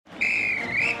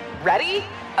Ready?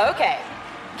 Okay.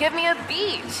 Give me a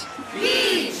beach.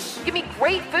 Beach! Give me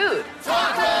great food.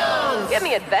 Tacos! Give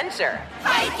me adventure.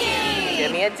 Hiking!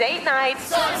 Give me a date night.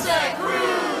 Sunset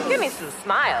cruise! Give me some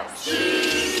smiles.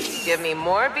 Cheese! Give me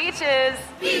more beaches.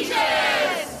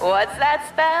 Beaches! What's that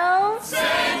spell?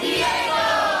 San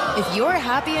Diego! If you're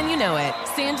happy and you know it,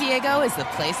 San Diego is the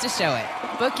place to show it.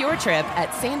 Book your trip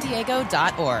at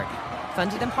sandiego.org.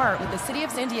 Funded in part with the City of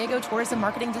San Diego Tourism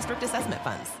Marketing District Assessment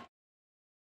Funds.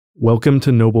 Welcome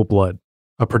to Noble Blood,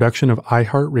 a production of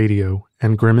iHeartRadio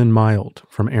and Grim and Mild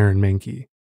from Aaron Mahnke.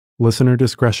 Listener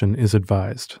discretion is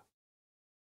advised.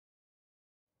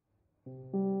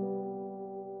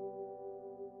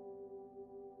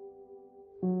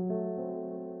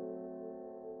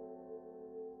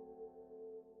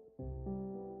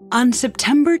 On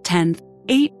September 10th,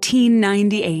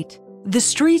 1898, the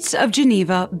streets of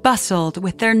Geneva bustled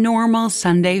with their normal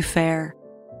Sunday fare.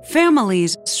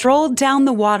 Families strolled down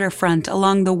the waterfront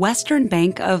along the western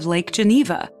bank of Lake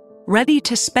Geneva, ready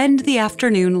to spend the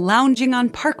afternoon lounging on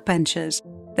park benches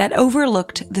that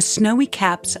overlooked the snowy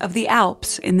caps of the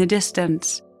Alps in the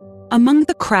distance. Among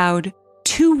the crowd,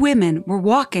 two women were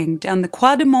walking down the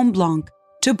Quai de Mont Blanc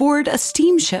to board a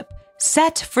steamship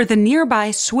set for the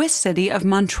nearby Swiss city of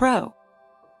Montreux.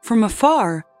 From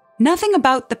afar, nothing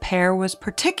about the pair was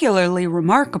particularly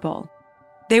remarkable.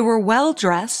 They were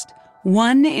well-dressed,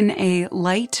 one in a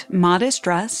light, modest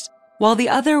dress, while the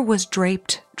other was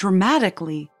draped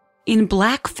dramatically in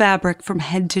black fabric from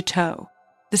head to toe,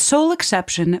 the sole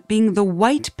exception being the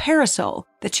white parasol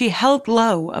that she held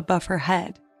low above her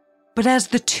head. But as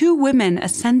the two women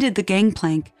ascended the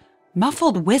gangplank,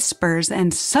 muffled whispers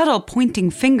and subtle pointing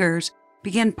fingers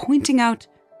began pointing out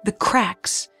the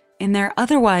cracks in their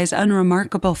otherwise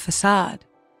unremarkable facade.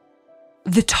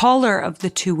 The taller of the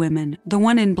two women, the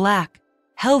one in black,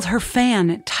 held her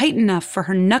fan tight enough for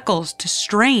her knuckles to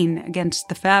strain against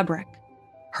the fabric.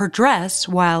 Her dress,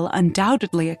 while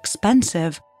undoubtedly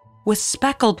expensive, was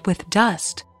speckled with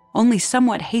dust, only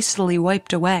somewhat hastily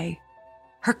wiped away.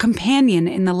 Her companion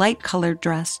in the light-colored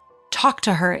dress talked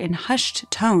to her in hushed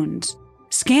tones,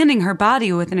 scanning her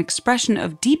body with an expression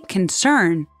of deep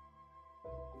concern.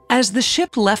 As the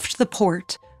ship left the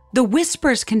port, the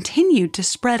whispers continued to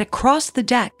spread across the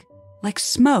deck like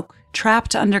smoke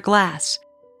trapped under glass,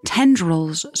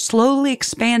 tendrils slowly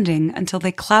expanding until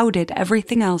they clouded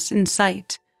everything else in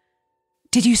sight.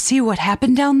 "Did you see what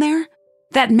happened down there?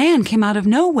 That man came out of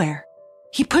nowhere.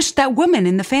 He pushed that woman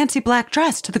in the fancy black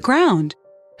dress to the ground.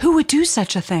 Who would do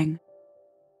such a thing?"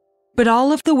 But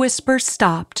all of the whispers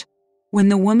stopped when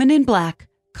the woman in black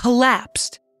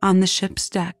collapsed on the ship's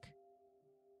deck.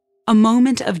 A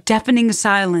moment of deafening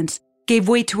silence gave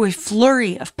way to a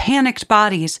flurry of panicked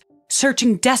bodies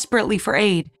searching desperately for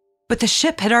aid, but the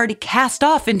ship had already cast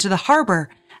off into the harbor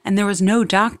and there was no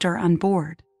doctor on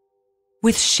board.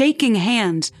 With shaking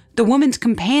hands, the woman's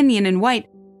companion in white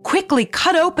quickly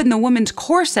cut open the woman's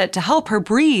corset to help her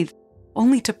breathe,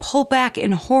 only to pull back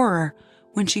in horror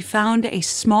when she found a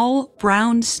small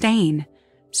brown stain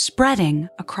spreading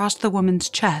across the woman's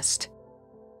chest.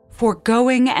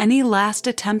 Foregoing any last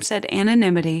attempts at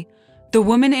anonymity, the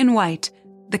woman in white,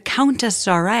 the Countess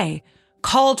Zaré,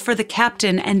 called for the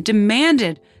captain and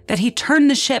demanded that he turn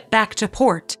the ship back to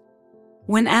port.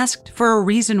 When asked for a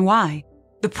reason why,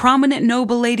 the prominent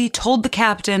noble lady told the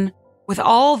captain, with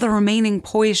all the remaining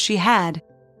poise she had,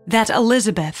 that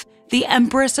Elizabeth, the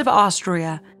Empress of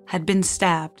Austria, had been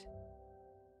stabbed.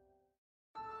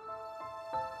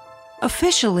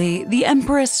 Officially, the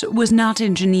Empress was not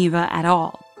in Geneva at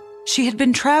all. She had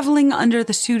been traveling under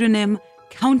the pseudonym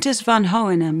Countess von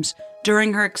Hohenems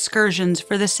during her excursions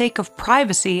for the sake of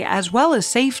privacy as well as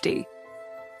safety.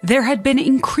 There had been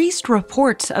increased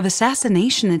reports of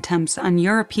assassination attempts on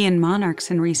European monarchs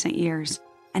in recent years,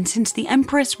 and since the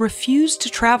Empress refused to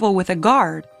travel with a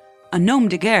guard, a nom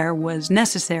de guerre was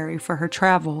necessary for her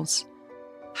travels.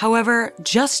 However,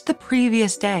 just the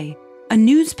previous day, a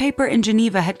newspaper in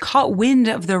Geneva had caught wind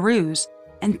of the ruse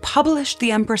and published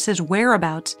the Empress's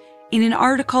whereabouts in an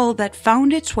article that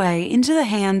found its way into the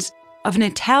hands of an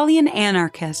Italian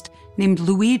anarchist named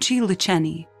Luigi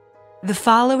Lucchini. The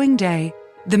following day,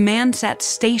 the man sat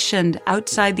stationed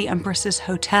outside the Empress's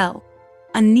hotel,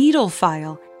 a needle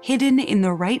file hidden in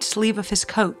the right sleeve of his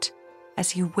coat,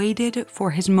 as he waited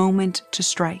for his moment to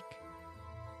strike.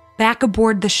 Back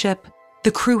aboard the ship,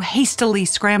 the crew hastily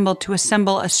scrambled to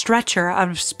assemble a stretcher out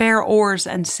of spare oars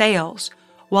and sails,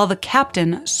 while the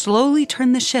captain slowly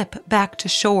turned the ship back to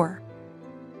shore.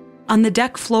 On the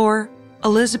deck floor,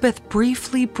 Elizabeth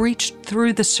briefly breached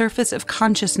through the surface of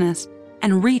consciousness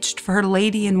and reached for her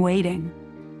lady-in-waiting.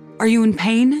 "Are you in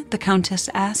pain?" the Countess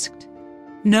asked.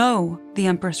 "No," the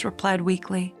Empress replied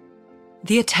weakly.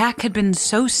 The attack had been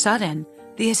so sudden,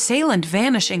 the assailant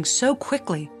vanishing so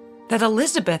quickly, that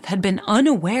Elizabeth had been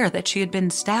unaware that she had been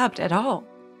stabbed at all.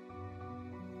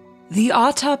 The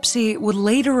autopsy would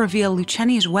later reveal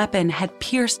Luccheni's weapon had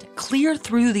pierced clear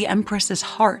through the Empress's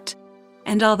heart,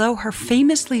 and although her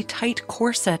famously tight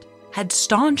corset had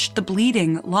staunched the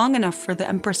bleeding long enough for the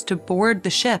Empress to board the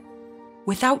ship,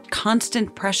 without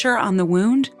constant pressure on the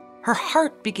wound, her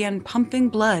heart began pumping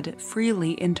blood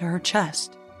freely into her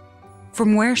chest.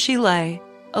 From where she lay,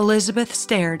 Elizabeth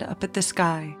stared up at the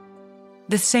sky.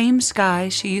 The same sky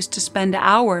she used to spend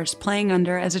hours playing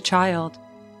under as a child.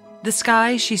 The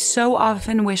sky she so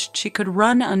often wished she could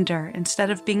run under instead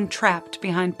of being trapped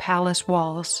behind palace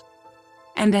walls.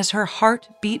 And as her heart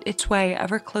beat its way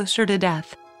ever closer to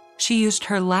death, she used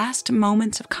her last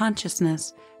moments of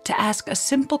consciousness to ask a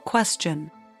simple question,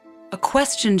 a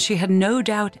question she had no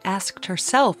doubt asked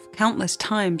herself countless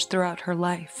times throughout her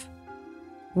life.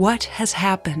 What has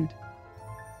happened?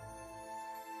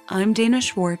 I'm Dana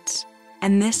Schwartz,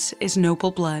 and this is Noble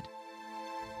Blood.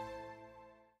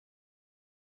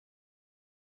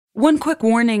 One quick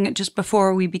warning just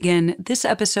before we begin. This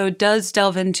episode does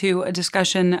delve into a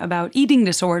discussion about eating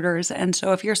disorders, and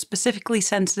so if you're specifically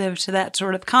sensitive to that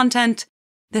sort of content,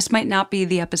 this might not be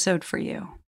the episode for you.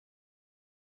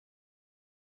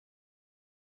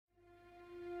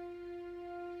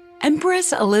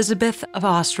 Empress Elizabeth of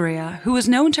Austria, who was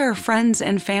known to her friends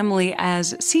and family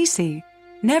as Sisi,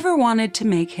 never wanted to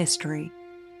make history.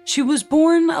 She was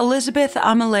born Elizabeth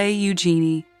Amalie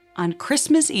Eugenie on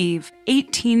Christmas Eve,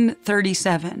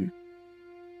 1837.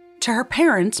 To her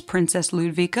parents, Princess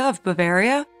Ludwika of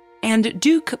Bavaria and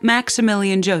Duke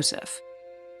Maximilian Joseph.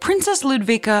 Princess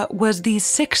Ludwika was the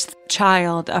sixth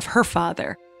child of her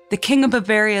father, the King of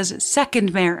Bavaria's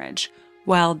second marriage,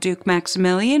 while Duke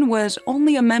Maximilian was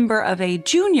only a member of a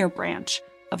junior branch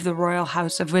of the royal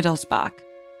house of Wittelsbach.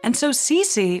 And so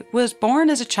Sisi was born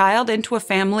as a child into a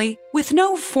family with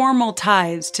no formal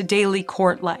ties to daily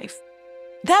court life.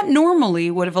 That normally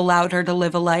would have allowed her to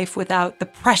live a life without the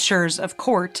pressures of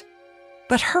court,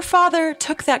 but her father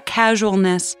took that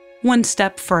casualness one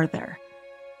step further.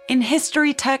 In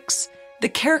history texts, the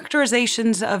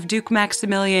characterizations of Duke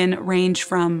Maximilian range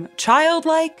from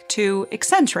childlike to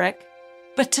eccentric,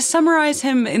 but to summarize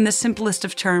him in the simplest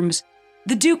of terms,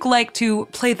 the Duke liked to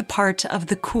play the part of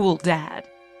the cool dad.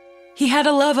 He had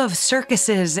a love of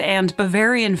circuses and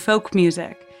Bavarian folk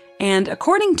music, and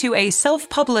according to a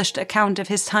self-published account of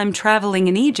his time traveling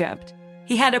in Egypt,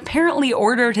 he had apparently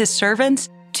ordered his servants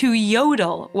to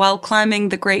yodel while climbing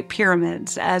the Great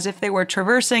Pyramids, as if they were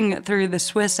traversing through the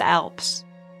Swiss Alps.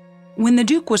 When the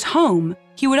Duke was home,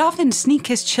 he would often sneak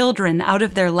his children out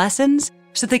of their lessons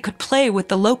so they could play with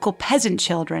the local peasant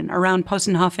children around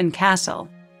Possenhofen Castle.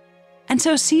 And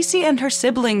so Sisi and her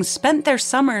siblings spent their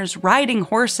summers riding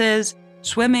horses,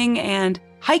 swimming, and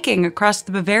hiking across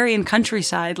the Bavarian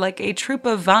countryside like a troop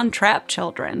of Von Trapp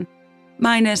children,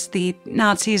 minus the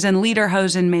Nazis and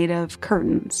lederhosen made of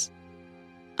curtains.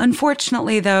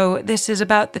 Unfortunately, though, this is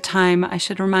about the time I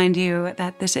should remind you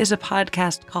that this is a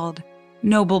podcast called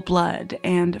Noble Blood,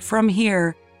 and from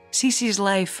here, Sisi's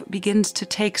life begins to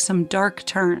take some dark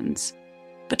turns.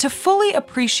 But to fully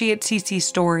appreciate Sisi's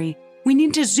story, we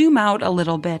need to zoom out a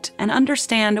little bit and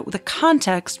understand the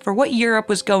context for what Europe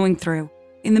was going through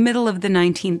in the middle of the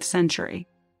 19th century.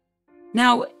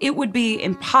 Now, it would be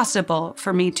impossible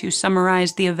for me to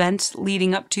summarize the events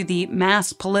leading up to the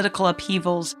mass political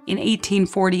upheavals in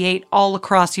 1848 all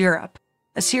across Europe,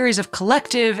 a series of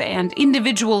collective and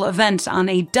individual events on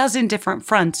a dozen different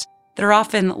fronts that are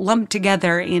often lumped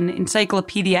together in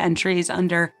encyclopedia entries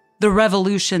under the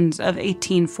revolutions of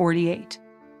 1848.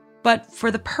 But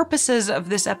for the purposes of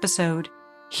this episode,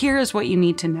 here is what you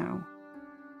need to know.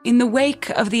 In the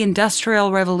wake of the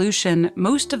Industrial Revolution,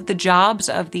 most of the jobs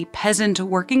of the peasant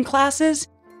working classes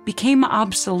became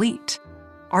obsolete.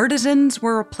 Artisans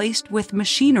were replaced with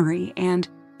machinery, and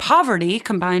poverty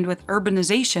combined with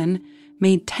urbanization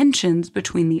made tensions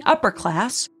between the upper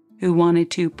class, who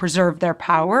wanted to preserve their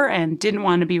power and didn't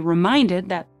want to be reminded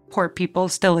that poor people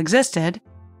still existed,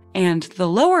 and the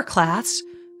lower class,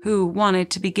 who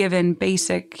wanted to be given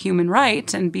basic human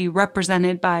rights and be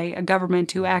represented by a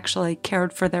government who actually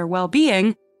cared for their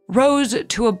well-being, rose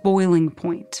to a boiling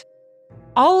point.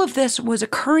 All of this was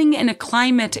occurring in a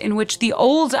climate in which the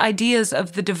old ideas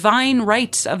of the divine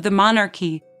rights of the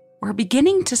monarchy were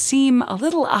beginning to seem a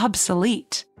little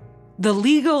obsolete. The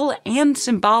legal and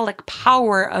symbolic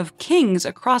power of kings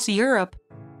across Europe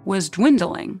was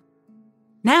dwindling.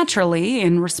 Naturally,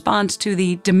 in response to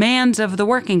the demands of the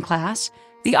working class,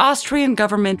 the Austrian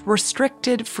government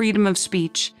restricted freedom of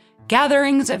speech,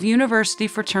 gatherings of university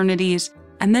fraternities,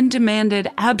 and then demanded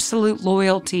absolute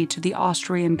loyalty to the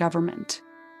Austrian government.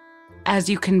 As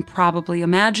you can probably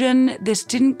imagine, this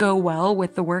didn't go well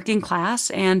with the working class,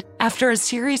 and after a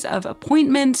series of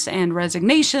appointments and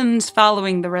resignations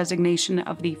following the resignation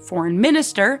of the foreign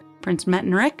minister, Prince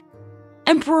Metternich,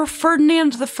 Emperor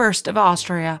Ferdinand I of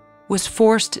Austria was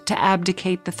forced to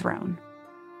abdicate the throne.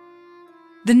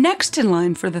 The next in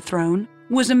line for the throne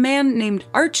was a man named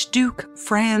Archduke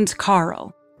Franz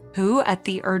Karl, who, at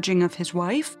the urging of his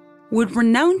wife, would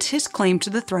renounce his claim to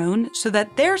the throne so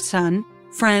that their son,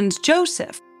 Franz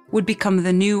Joseph, would become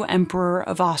the new Emperor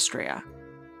of Austria.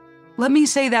 Let me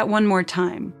say that one more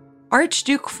time.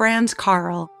 Archduke Franz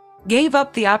Karl gave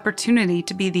up the opportunity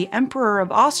to be the Emperor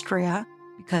of Austria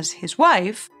because his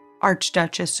wife,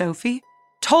 Archduchess Sophie,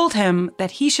 told him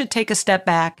that he should take a step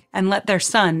back and let their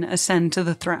son ascend to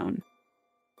the throne.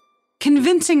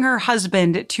 Convincing her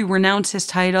husband to renounce his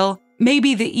title may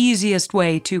be the easiest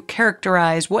way to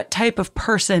characterize what type of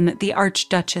person the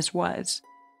Archduchess was.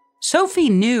 Sophie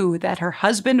knew that her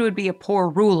husband would be a poor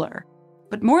ruler,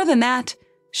 but more than that,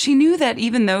 she knew that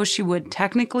even though she would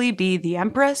technically be the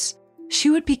Empress, she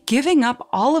would be giving up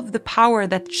all of the power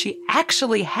that she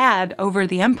actually had over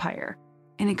the empire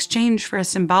in exchange for a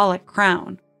symbolic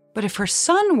crown. But if her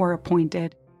son were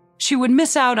appointed, she would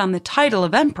miss out on the title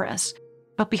of Empress,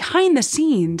 but behind the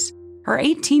scenes, her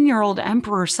 18-year-old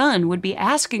emperor son would be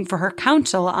asking for her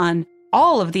counsel on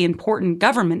all of the important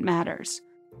government matters.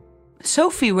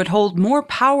 Sophie would hold more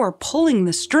power pulling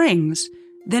the strings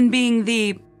than being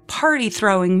the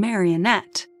party-throwing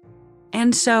marionette.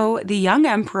 And so the young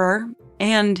emperor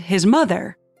and his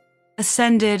mother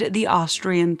ascended the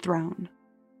Austrian throne.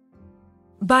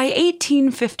 By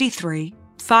 1853,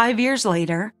 5 years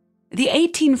later, the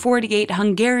 1848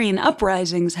 Hungarian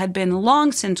uprisings had been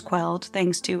long since quelled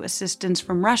thanks to assistance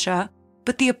from Russia,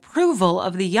 but the approval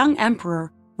of the young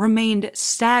emperor remained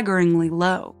staggeringly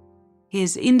low.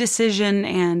 His indecision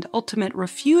and ultimate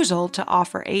refusal to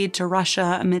offer aid to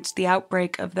Russia amidst the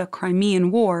outbreak of the Crimean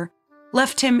War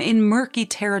left him in murky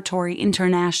territory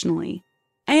internationally.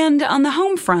 And on the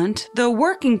home front, the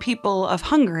working people of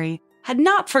Hungary had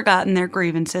not forgotten their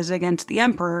grievances against the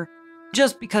emperor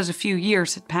just because a few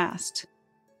years had passed.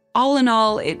 All in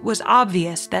all, it was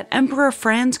obvious that Emperor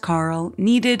Franz Karl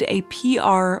needed a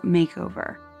PR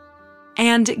makeover.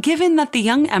 And given that the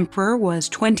young emperor was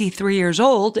 23 years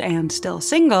old and still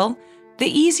single, the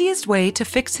easiest way to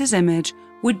fix his image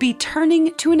would be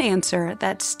turning to an answer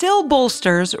that still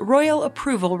bolsters royal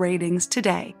approval ratings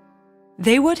today.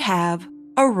 They would have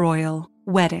a royal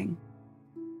wedding.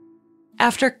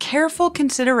 After careful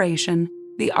consideration,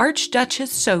 the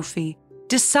Archduchess Sophie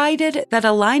decided that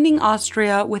aligning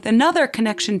Austria with another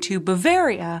connection to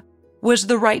Bavaria was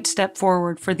the right step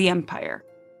forward for the empire.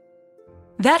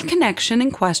 That connection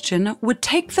in question would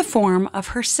take the form of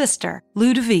her sister,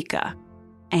 Ludwika,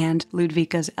 and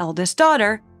Ludwika's eldest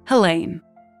daughter, Helene.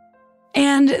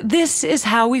 And this is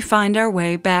how we find our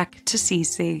way back to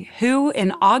Sisi, who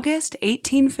in August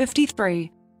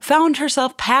 1853 found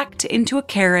herself packed into a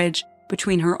carriage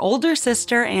between her older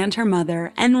sister and her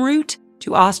mother en route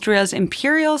to Austria's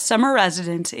imperial summer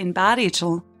residence in Bad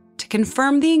Ischl to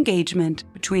confirm the engagement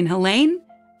between Helene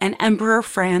and Emperor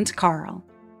Franz Karl.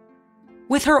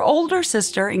 With her older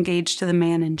sister engaged to the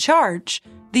man in charge,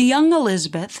 the young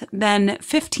Elizabeth, then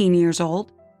 15 years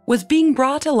old, was being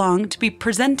brought along to be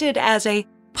presented as a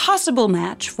possible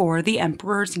match for the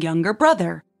emperor's younger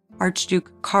brother,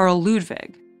 Archduke Karl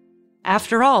Ludwig.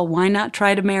 After all, why not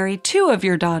try to marry two of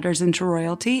your daughters into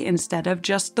royalty instead of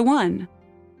just the one?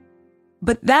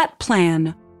 But that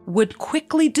plan would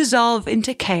quickly dissolve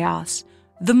into chaos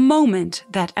the moment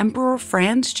that Emperor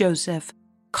Franz Joseph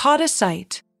caught a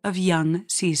sight of young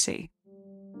Sisi.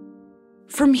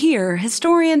 From here,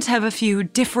 historians have a few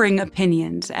differing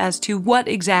opinions as to what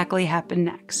exactly happened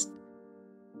next.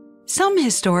 Some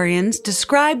historians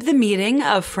describe the meeting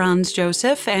of Franz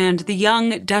Joseph and the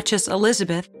young Duchess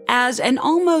Elizabeth as an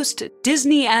almost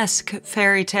Disney-esque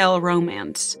fairy tale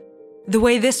romance. The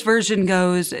way this version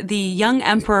goes, the young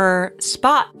emperor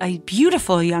spots a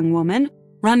beautiful young woman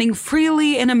running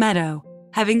freely in a meadow,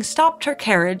 having stopped her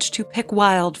carriage to pick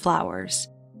wildflowers.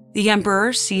 The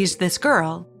emperor sees this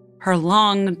girl, her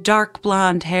long, dark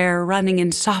blonde hair running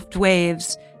in soft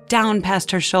waves down past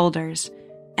her shoulders,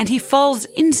 and he falls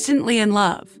instantly in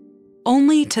love,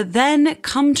 only to then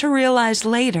come to realize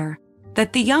later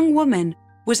that the young woman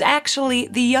was actually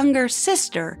the younger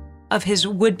sister of his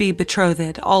would-be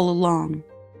betrothed all along.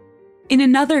 In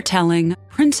another telling,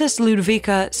 Princess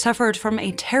Ludwika suffered from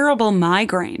a terrible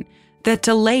migraine that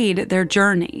delayed their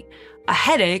journey, a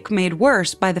headache made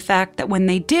worse by the fact that when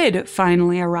they did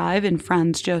finally arrive in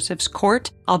Franz Joseph's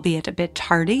court, albeit a bit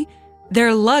tardy,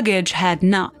 their luggage had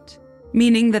not,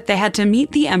 meaning that they had to meet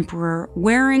the emperor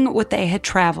wearing what they had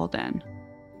traveled in.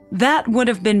 That would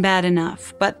have been bad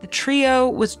enough, but the trio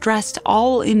was dressed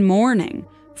all in mourning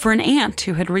for an aunt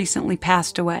who had recently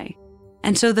passed away.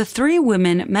 And so the three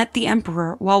women met the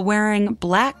emperor while wearing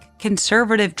black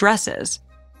conservative dresses,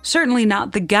 certainly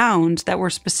not the gowns that were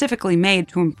specifically made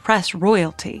to impress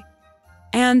royalty.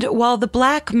 And while the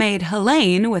black made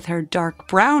Helene, with her dark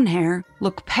brown hair,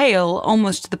 look pale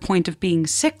almost to the point of being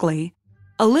sickly,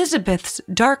 Elizabeth's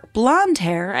dark blonde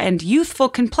hair and youthful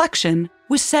complexion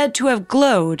was said to have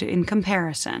glowed in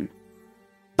comparison.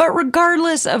 But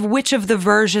regardless of which of the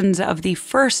versions of the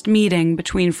first meeting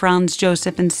between Franz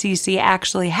Joseph and Sisi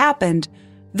actually happened,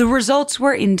 the results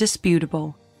were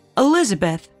indisputable.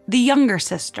 Elizabeth, the younger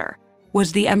sister,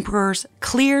 was the emperor's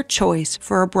clear choice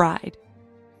for a bride.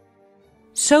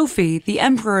 Sophie, the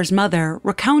emperor's mother,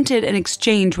 recounted an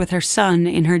exchange with her son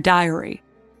in her diary.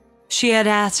 She had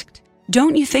asked,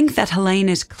 "Don't you think that Helene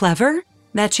is clever?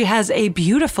 That she has a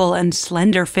beautiful and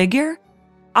slender figure?"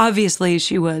 Obviously,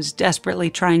 she was desperately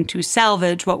trying to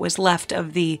salvage what was left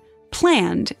of the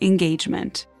planned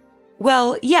engagement.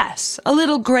 Well, yes, a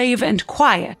little grave and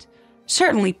quiet.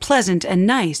 Certainly pleasant and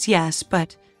nice, yes,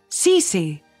 but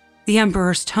Sisi, the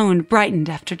emperor's tone brightened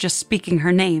after just speaking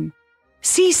her name.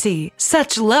 Sisi,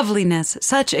 such loveliness,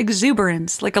 such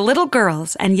exuberance, like a little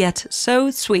girl's, and yet so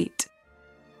sweet.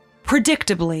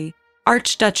 Predictably,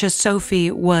 Archduchess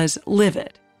Sophie was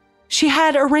livid. She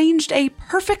had arranged a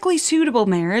perfectly suitable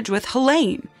marriage with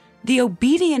Helene, the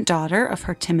obedient daughter of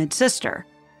her timid sister,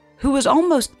 who was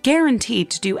almost guaranteed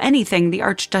to do anything the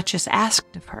Archduchess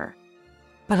asked of her.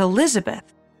 But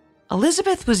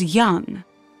Elizabeth was young.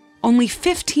 Only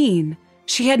 15,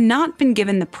 she had not been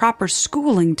given the proper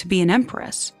schooling to be an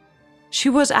empress. She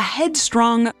was a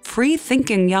headstrong,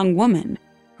 free-thinking young woman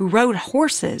who rode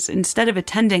horses instead of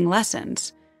attending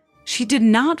lessons. She did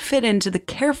not fit into the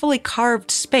carefully carved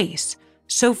space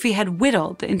Sophie had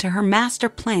whittled into her master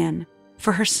plan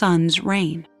for her son's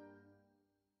reign.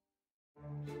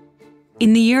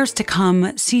 In the years to come,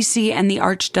 Sisi and the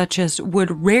Archduchess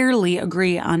would rarely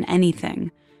agree on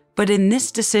anything, but in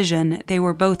this decision they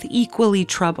were both equally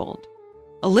troubled.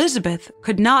 Elizabeth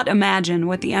could not imagine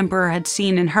what the emperor had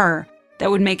seen in her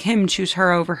that would make him choose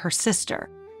her over her sister.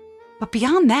 But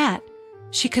beyond that,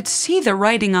 she could see the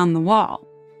writing on the wall.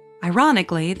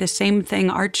 Ironically, the same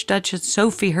thing Archduchess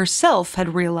Sophie herself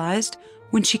had realized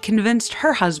when she convinced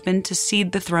her husband to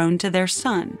cede the throne to their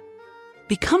son.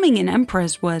 Becoming an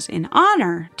empress was an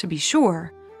honor, to be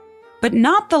sure, but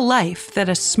not the life that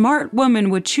a smart woman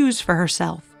would choose for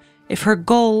herself if her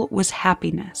goal was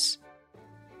happiness.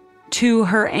 To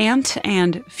her aunt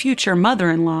and future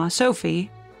mother-in-law, Sophie,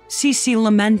 Sisi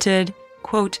lamented,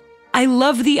 quote, "I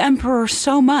love the emperor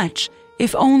so much,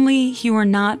 if only he were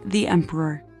not the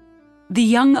emperor." The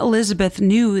young Elizabeth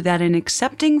knew that in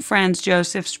accepting Franz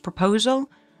Joseph's proposal,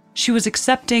 she was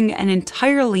accepting an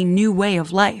entirely new way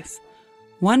of life,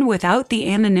 one without the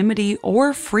anonymity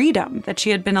or freedom that she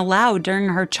had been allowed during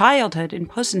her childhood in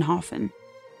Pussenhofen.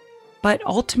 But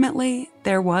ultimately,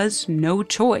 there was no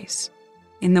choice.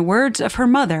 In the words of her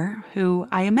mother, who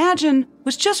I imagine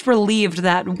was just relieved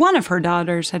that one of her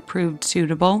daughters had proved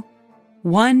suitable,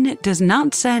 one does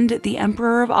not send the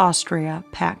Emperor of Austria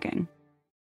packing.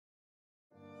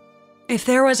 If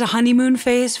there was a honeymoon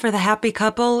phase for the happy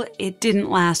couple, it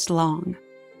didn't last long.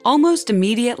 Almost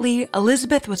immediately,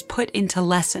 Elizabeth was put into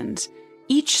lessons,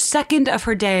 each second of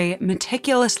her day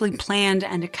meticulously planned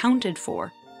and accounted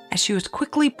for, as she was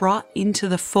quickly brought into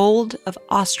the fold of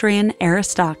Austrian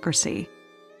aristocracy.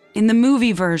 In the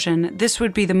movie version, this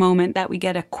would be the moment that we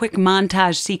get a quick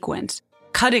montage sequence,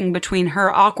 cutting between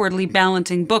her awkwardly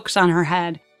balancing books on her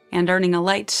head and earning a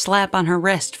light slap on her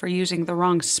wrist for using the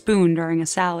wrong spoon during a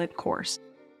salad course.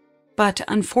 But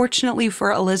unfortunately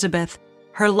for Elizabeth,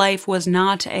 her life was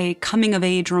not a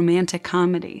coming-of-age romantic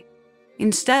comedy.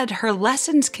 Instead, her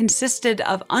lessons consisted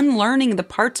of unlearning the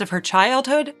parts of her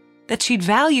childhood that she'd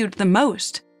valued the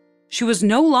most. She was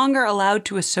no longer allowed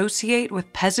to associate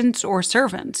with peasants or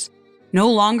servants, no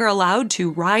longer allowed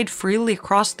to ride freely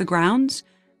across the grounds.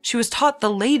 She was taught the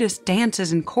latest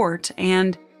dances in court,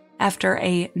 and after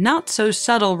a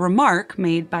not-so-subtle remark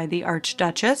made by the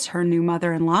Archduchess, her new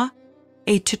mother-in-law,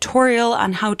 a tutorial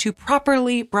on how to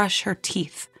properly brush her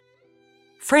teeth.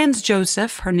 Franz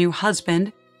Joseph, her new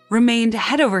husband, remained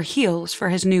head over heels for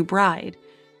his new bride,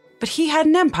 but he had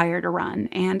an empire to run,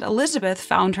 and Elizabeth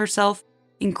found herself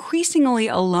increasingly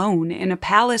alone in a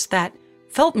palace that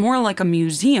felt more like a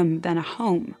museum than a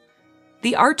home.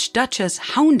 the Archduchess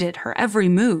hounded her every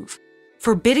move,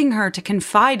 forbidding her to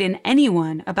confide in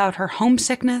anyone about her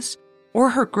homesickness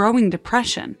or her growing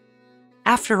depression.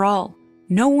 After all,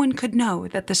 no one could know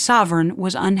that the sovereign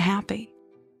was unhappy.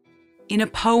 In a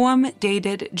poem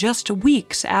dated just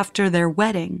weeks after their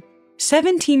wedding,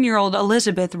 17-year-old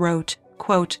Elizabeth wrote,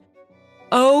 quote,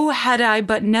 "Oh, had I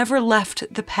but never left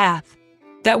the path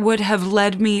that would have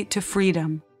led me to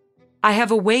freedom. I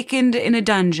have awakened in a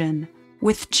dungeon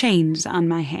with chains on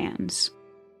my hands."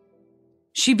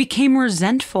 She became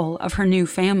resentful of her new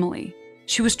family.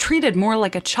 She was treated more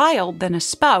like a child than a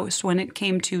spouse when it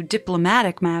came to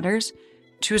diplomatic matters.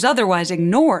 She was otherwise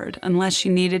ignored unless she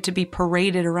needed to be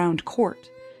paraded around court.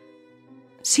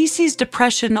 Sisi's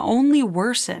depression only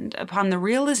worsened upon the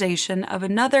realization of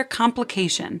another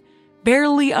complication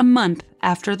barely a month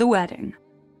after the wedding.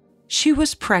 She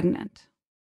was pregnant.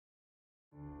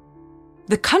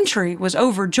 The country was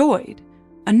overjoyed.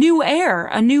 A new heir,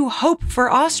 a new hope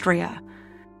for Austria.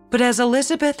 But as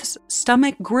Elizabeth's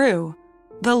stomach grew,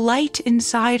 the light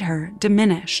inside her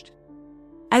diminished.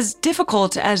 As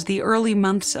difficult as the early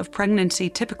months of pregnancy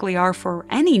typically are for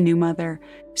any new mother,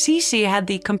 Sisi had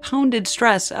the compounded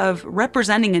stress of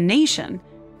representing a nation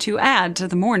to add to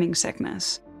the morning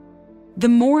sickness. The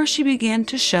more she began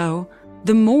to show,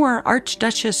 the more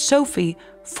Archduchess Sophie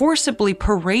forcibly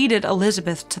paraded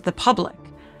Elizabeth to the public.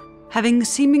 Having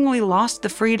seemingly lost the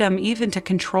freedom even to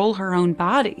control her own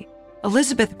body,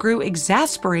 Elizabeth grew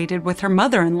exasperated with her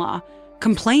mother-in-law,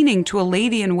 complaining to a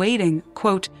lady-in-waiting,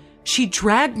 quote, "She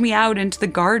dragged me out into the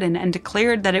garden and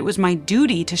declared that it was my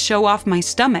duty to show off my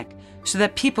stomach so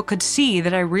that people could see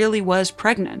that I really was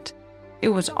pregnant. It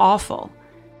was awful.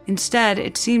 Instead,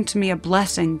 it seemed to me a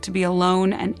blessing to be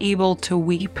alone and able to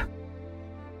weep."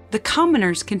 The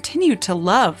commoners continued to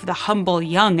love the humble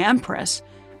young Empress,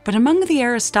 but among the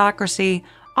aristocracy,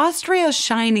 Austria's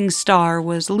shining star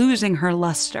was losing her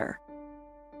luster.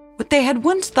 What they had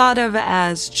once thought of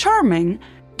as charming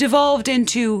devolved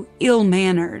into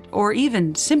ill-mannered or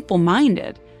even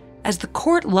simple-minded as the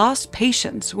court lost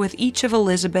patience with each of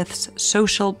Elizabeth's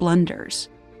social blunders.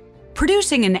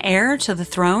 Producing an heir to the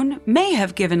throne may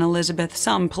have given Elizabeth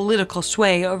some political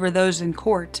sway over those in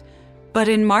court, but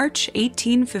in March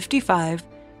 1855,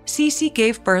 Sisi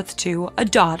gave birth to a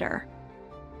daughter.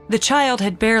 The child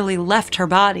had barely left her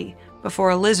body before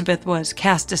Elizabeth was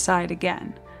cast aside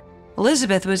again.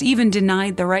 Elizabeth was even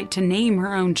denied the right to name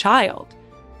her own child.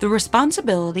 The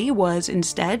responsibility was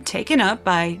instead taken up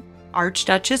by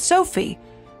Archduchess Sophie,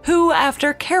 who,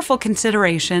 after careful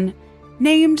consideration,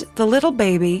 named the little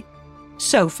baby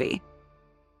Sophie.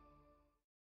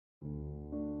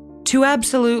 To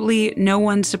absolutely no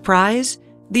one's surprise,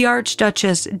 the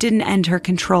Archduchess didn't end her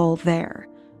control there.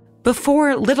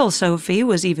 Before little Sophie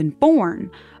was even born,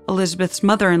 Elizabeth's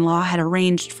mother-in-law had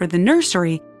arranged for the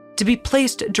nursery to be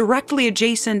placed directly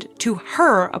adjacent to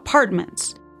her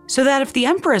apartments, so that if the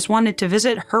Empress wanted to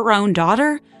visit her own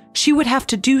daughter, she would have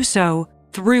to do so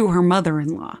through her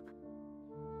mother-in-law.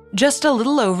 Just a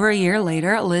little over a year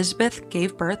later, Elizabeth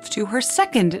gave birth to her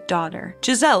second daughter,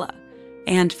 Gisela,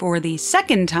 and for the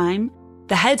second time,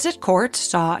 the heads at court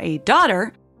saw a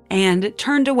daughter and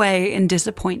turned away in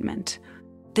disappointment.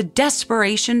 The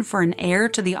desperation for an heir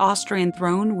to the Austrian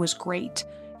throne was great,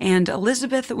 and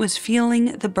Elizabeth was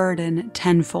feeling the burden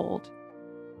tenfold.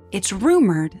 It's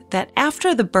rumored that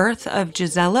after the birth of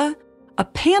Gisela, a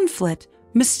pamphlet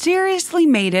mysteriously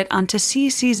made it onto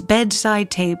Sisi's bedside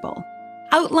table,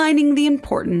 outlining the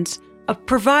importance of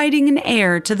providing an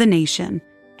heir to the nation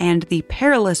and the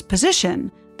perilous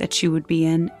position that she would be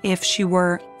in if she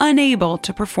were unable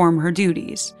to perform her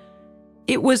duties.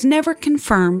 It was never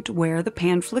confirmed where the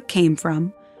pamphlet came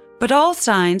from, but all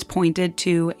signs pointed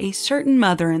to a certain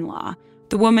mother-in-law,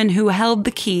 the woman who held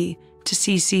the key to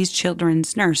Sisi's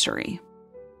children's nursery.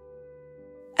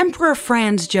 Emperor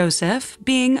Franz Joseph,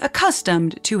 being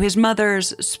accustomed to his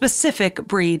mother's specific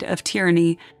breed of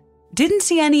tyranny, didn't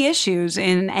see any issues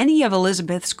in any of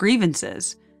Elizabeth's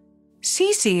grievances.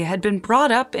 Sisi had been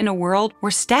brought up in a world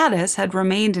where status had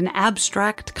remained an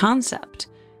abstract concept.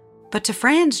 But to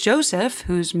Franz Joseph,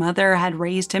 whose mother had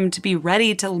raised him to be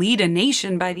ready to lead a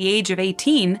nation by the age of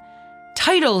 18,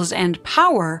 titles and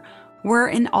power were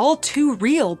an all too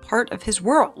real part of his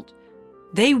world.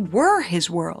 They were his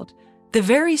world, the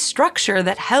very structure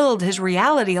that held his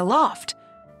reality aloft.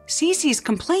 Sisi's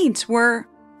complaints were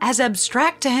as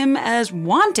abstract to him as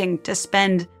wanting to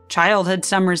spend childhood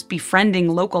summers befriending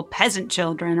local peasant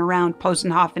children around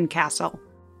Posenhofen Castle.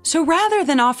 So rather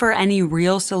than offer any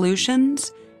real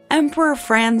solutions, Emperor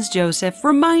Franz Joseph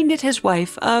reminded his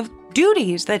wife of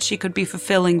duties that she could be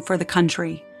fulfilling for the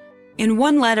country. In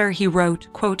one letter he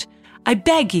wrote, quote, I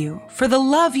beg you, for the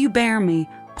love you bear me,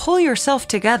 pull yourself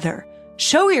together.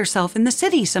 Show yourself in the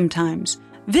city sometimes.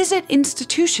 Visit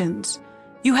institutions.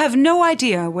 You have no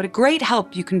idea what a great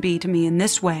help you can be to me in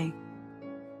this way.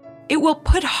 It will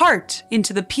put heart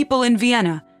into the people in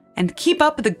Vienna and keep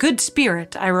up the good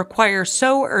spirit I require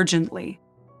so urgently."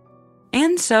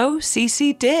 And so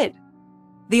Sisi did.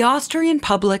 The Austrian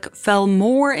public fell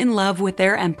more in love with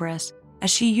their empress as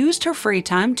she used her free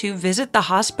time to visit the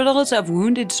hospitals of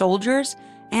wounded soldiers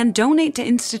and donate to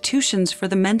institutions for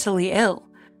the mentally ill.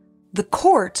 The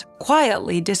court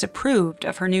quietly disapproved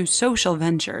of her new social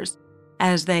ventures,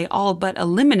 as they all but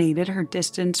eliminated her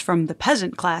distance from the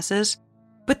peasant classes,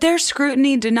 but their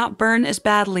scrutiny did not burn as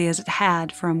badly as it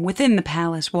had from within the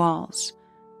palace walls.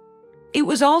 It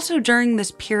was also during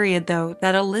this period, though,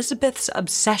 that Elizabeth's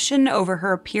obsession over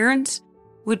her appearance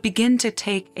would begin to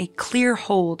take a clear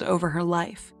hold over her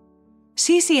life.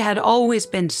 Sisi had always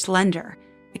been slender,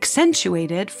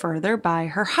 accentuated further by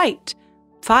her height,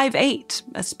 5'8",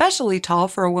 especially tall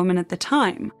for a woman at the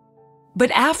time.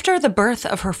 But after the birth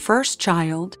of her first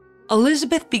child,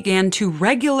 Elizabeth began to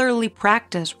regularly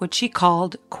practice what she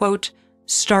called, quote,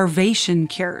 starvation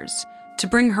cures, to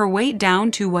bring her weight down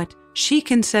to what she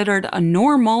considered a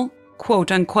normal,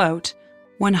 quote unquote,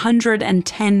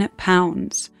 110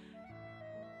 pounds.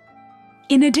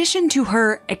 In addition to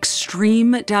her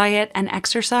extreme diet and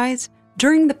exercise,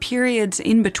 during the periods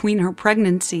in between her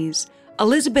pregnancies,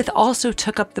 Elizabeth also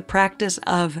took up the practice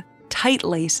of tight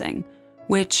lacing,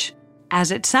 which,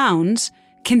 as it sounds,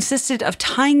 consisted of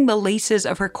tying the laces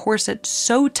of her corset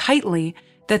so tightly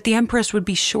that the Empress would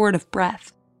be short of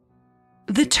breath.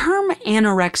 The term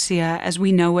anorexia, as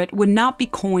we know it, would not be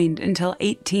coined until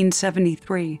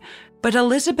 1873, but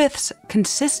Elizabeth's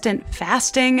consistent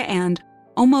fasting and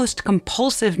almost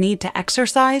compulsive need to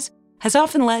exercise has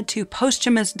often led to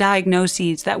posthumous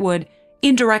diagnoses that would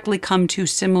indirectly come to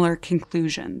similar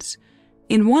conclusions.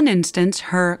 In one instance,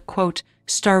 her, quote,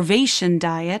 starvation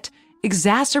diet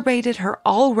exacerbated her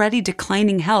already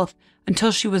declining health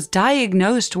until she was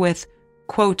diagnosed with,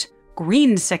 quote,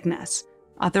 green sickness,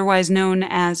 otherwise known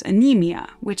as anemia,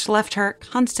 which left her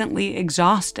constantly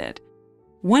exhausted.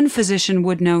 One physician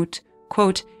would note,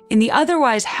 quote, in the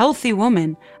otherwise healthy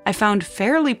woman, I found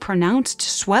fairly pronounced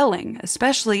swelling,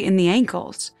 especially in the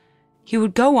ankles. He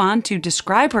would go on to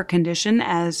describe her condition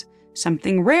as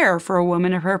something rare for a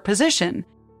woman of her position,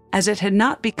 as it had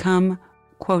not become,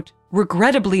 quote,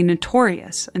 regrettably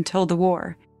notorious until the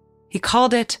war. He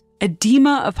called it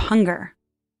edema of hunger.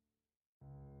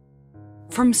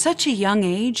 From such a young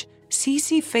age,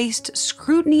 Sisi faced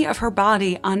scrutiny of her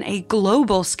body on a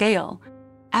global scale.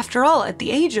 After all, at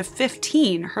the age of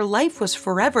 15, her life was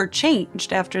forever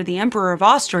changed after the Emperor of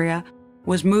Austria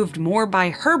was moved more by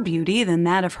her beauty than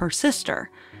that of her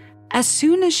sister. As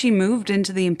soon as she moved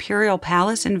into the imperial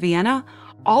palace in Vienna,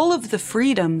 all of the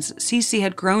freedoms Sisi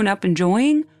had grown up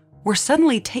enjoying were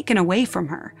suddenly taken away from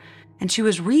her, and she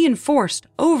was reinforced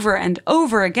over and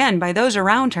over again by those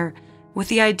around her with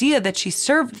the idea that she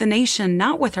served the nation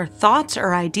not with her thoughts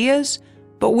or ideas,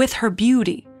 but with her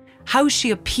beauty, how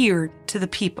she appeared to the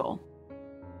people.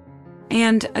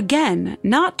 And again,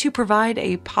 not to provide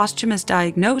a posthumous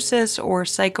diagnosis or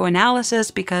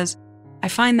psychoanalysis because I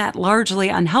find that largely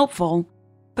unhelpful,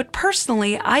 but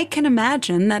personally, I can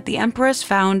imagine that the Empress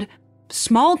found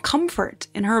small comfort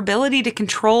in her ability to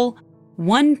control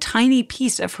one tiny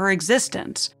piece of her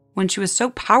existence when she was so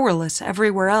powerless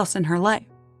everywhere else in her life.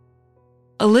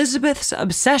 Elizabeth's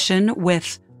obsession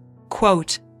with,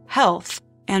 quote, health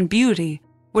and beauty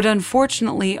would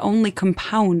unfortunately only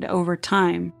compound over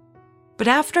time. But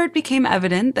after it became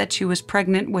evident that she was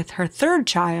pregnant with her third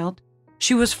child,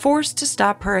 she was forced to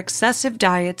stop her excessive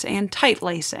diets and tight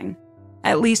lacing,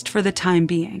 at least for the time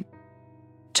being.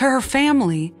 To her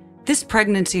family, this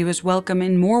pregnancy was welcome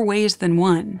in more ways than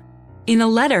one. In a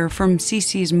letter from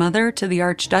Sisi's mother to the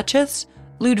Archduchess,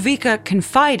 Ludwika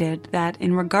confided that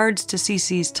in regards to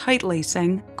Sisi's tight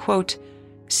lacing, quote,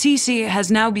 Sisi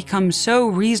has now become so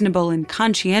reasonable and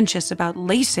conscientious about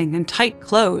lacing and tight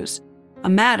clothes, a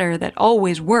matter that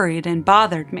always worried and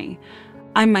bothered me.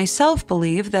 I myself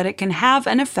believe that it can have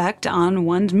an effect on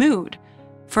one's mood,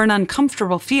 for an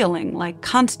uncomfortable feeling like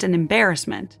constant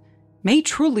embarrassment may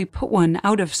truly put one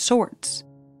out of sorts.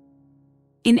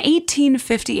 In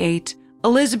 1858,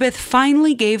 Elizabeth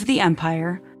finally gave the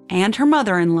Empire, and her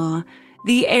mother-in-law,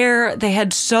 the heir they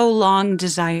had so long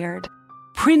desired,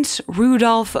 Prince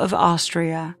Rudolph of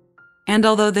Austria. And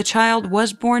although the child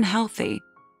was born healthy,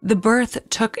 the birth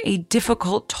took a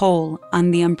difficult toll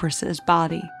on the Empress's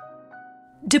body.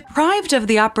 Deprived of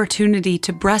the opportunity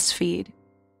to breastfeed,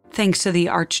 Thanks to the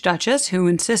Archduchess, who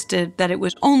insisted that it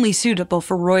was only suitable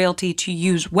for royalty to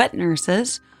use wet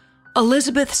nurses,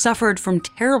 Elizabeth suffered from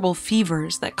terrible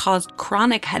fevers that caused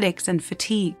chronic headaches and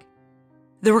fatigue.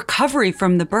 The recovery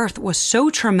from the birth was so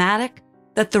traumatic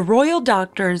that the royal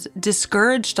doctors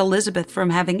discouraged Elizabeth from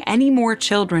having any more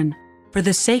children for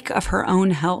the sake of her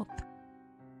own health.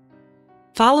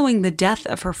 Following the death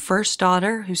of her first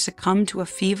daughter, who succumbed to a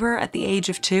fever at the age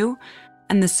of 2,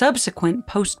 and the subsequent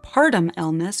postpartum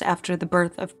illness after the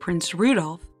birth of Prince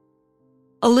Rudolph,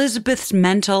 Elizabeth's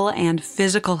mental and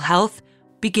physical health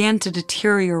began to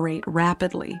deteriorate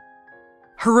rapidly.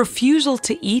 Her refusal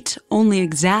to eat only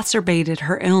exacerbated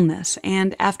her illness,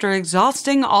 and after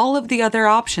exhausting all of the other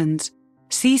options,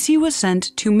 Sisi was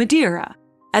sent to Madeira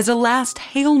as a last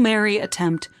Hail Mary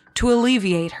attempt to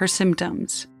alleviate her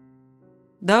symptoms.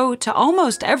 Though, to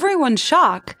almost everyone's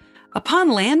shock,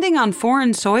 upon landing on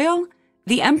foreign soil,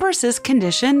 the Empress's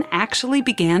condition actually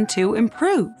began to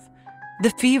improve. The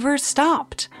fever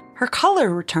stopped, her color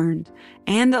returned,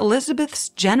 and Elizabeth's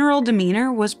general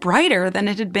demeanor was brighter than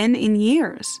it had been in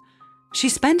years. She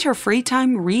spent her free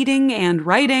time reading and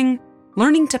writing,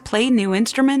 learning to play new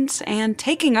instruments, and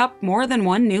taking up more than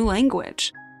one new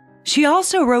language. She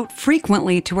also wrote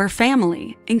frequently to her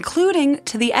family, including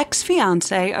to the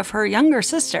ex-fiancé of her younger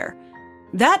sister.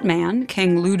 That man,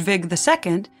 King Ludwig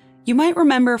II, you might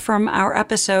remember from our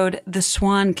episode The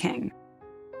Swan King.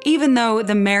 Even though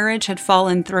the marriage had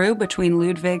fallen through between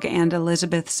Ludwig and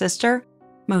Elizabeth's sister,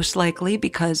 most likely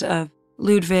because of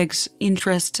Ludwig's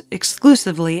interest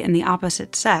exclusively in the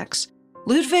opposite sex,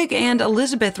 Ludwig and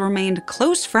Elizabeth remained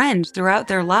close friends throughout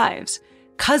their lives,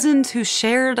 cousins who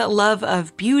shared a love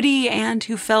of beauty and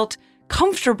who felt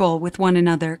comfortable with one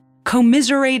another,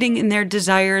 commiserating in their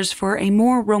desires for a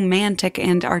more romantic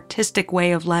and artistic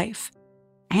way of life,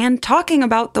 and talking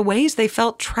about the ways they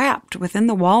felt trapped within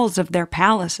the walls of their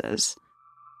palaces.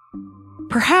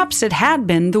 Perhaps it had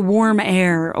been the warm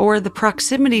air, or the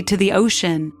proximity to the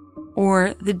ocean,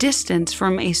 or the distance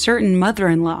from a certain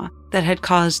mother-in-law that had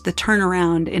caused the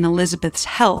turnaround in Elizabeth's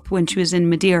health when she was in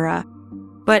Madeira.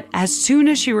 But as soon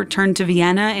as she returned to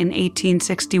Vienna in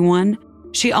 1861,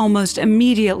 she almost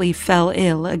immediately fell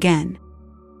ill again.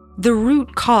 The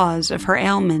root cause of her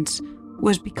ailments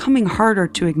was becoming harder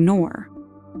to ignore.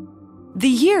 The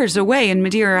years away in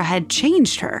Madeira had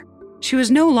changed her. She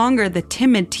was no longer the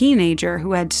timid teenager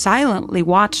who had silently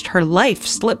watched her life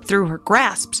slip through her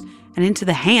grasps and into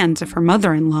the hands of her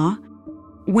mother-in-law.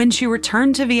 When she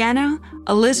returned to Vienna,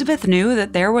 Elizabeth knew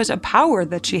that there was a power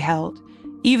that she held.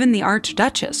 Even the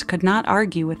Archduchess could not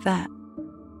argue with that.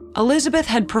 Elizabeth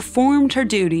had performed her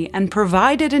duty and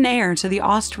provided an heir to the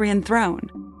Austrian throne.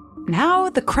 Now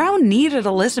the crown needed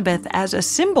Elizabeth as a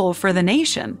symbol for the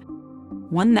nation.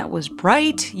 One that was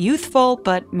bright, youthful,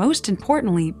 but most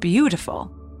importantly,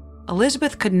 beautiful.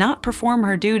 Elizabeth could not perform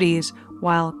her duties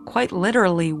while quite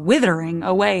literally withering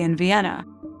away in Vienna.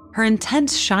 Her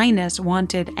intense shyness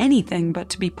wanted anything but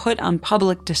to be put on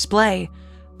public display,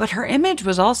 but her image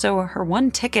was also her one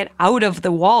ticket out of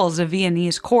the walls of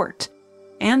Viennese court.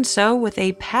 And so, with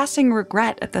a passing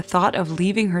regret at the thought of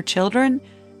leaving her children,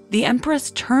 the Empress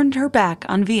turned her back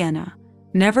on Vienna,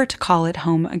 never to call it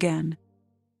home again.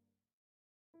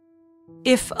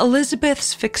 If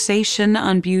Elizabeth's fixation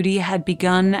on beauty had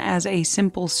begun as a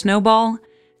simple snowball,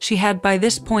 she had by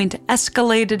this point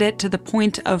escalated it to the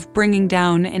point of bringing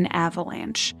down an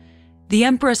avalanche. The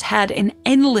Empress had an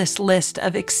endless list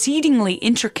of exceedingly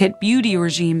intricate beauty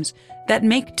regimes that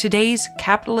make today's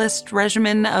capitalist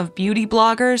regimen of beauty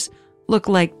bloggers look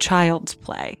like child's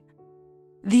play.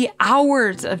 The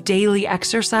hours of daily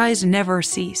exercise never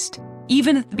ceased,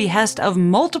 even at the behest of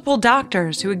multiple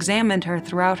doctors who examined her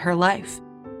throughout her life.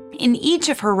 In each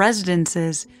of her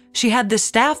residences, she had the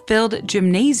staff build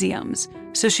gymnasiums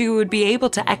so she would be able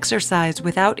to exercise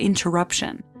without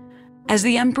interruption. As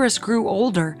the Empress grew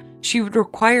older, she would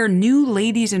require new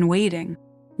ladies-in-waiting,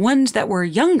 ones that were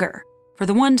younger, for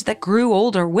the ones that grew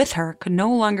older with her could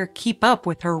no longer keep up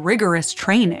with her rigorous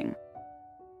training.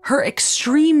 Her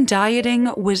extreme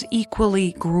dieting was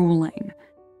equally grueling.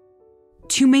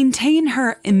 To maintain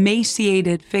her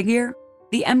emaciated figure,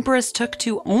 the Empress took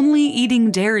to only eating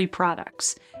dairy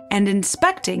products and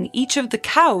inspecting each of the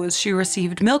cows she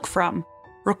received milk from,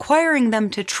 requiring them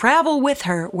to travel with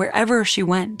her wherever she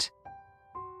went.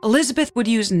 Elizabeth would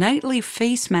use nightly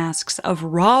face masks of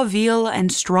raw veal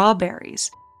and strawberries,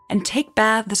 and take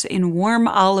baths in warm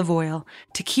olive oil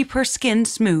to keep her skin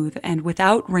smooth and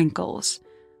without wrinkles.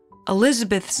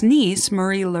 Elizabeth's niece,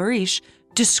 Marie Lariche,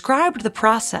 described the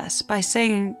process by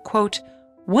saying, quote,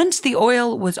 "Once the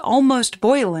oil was almost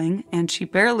boiling, and she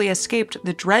barely escaped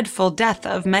the dreadful death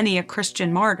of many a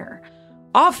Christian martyr,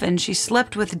 Often she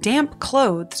slept with damp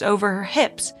clothes over her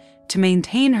hips to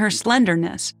maintain her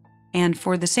slenderness, and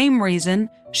for the same reason,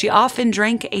 she often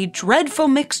drank a dreadful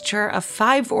mixture of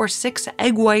 5 or 6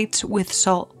 egg whites with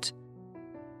salt.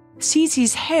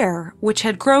 Sisi's hair, which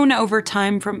had grown over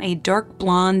time from a dark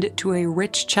blonde to a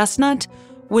rich chestnut,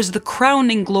 was the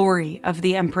crowning glory of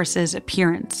the Empress's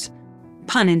appearance.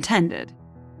 Pun intended.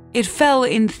 It fell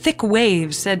in thick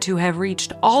waves said to have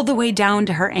reached all the way down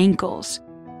to her ankles.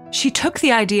 She took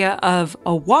the idea of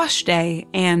a wash day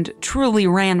and truly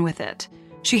ran with it.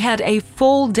 She had a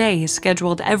full day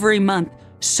scheduled every month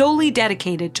solely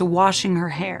dedicated to washing her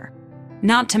hair,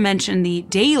 not to mention the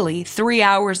daily 3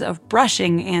 hours of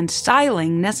brushing and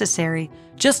styling necessary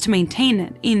just to maintain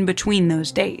it in between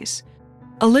those days.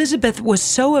 Elizabeth was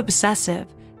so obsessive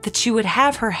that she would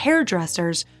have her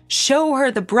hairdressers show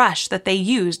her the brush that they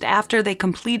used after they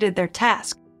completed their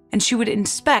task, and she would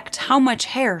inspect how much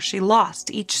hair she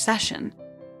lost each session.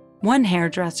 One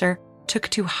hairdresser took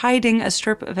to hiding a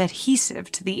strip of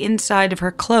adhesive to the inside of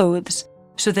her clothes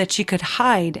so that she could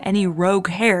hide any rogue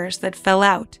hairs that fell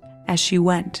out as she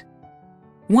went.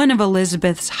 One of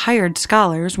Elizabeth's hired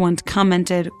scholars once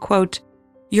commented, quote,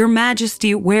 "Your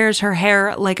Majesty wears her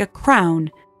hair like a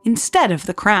crown instead of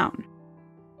the crown."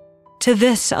 To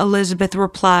this, Elizabeth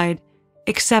replied,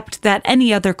 "Except that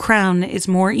any other crown is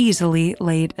more easily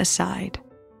laid aside."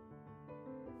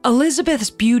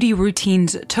 Elizabeth's beauty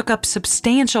routines took up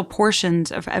substantial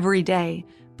portions of every day,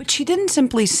 but she didn't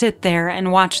simply sit there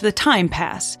and watch the time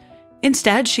pass.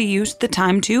 Instead, she used the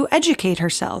time to educate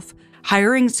herself,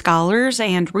 hiring scholars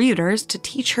and readers to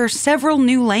teach her several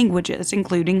new languages,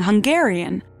 including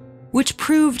Hungarian, which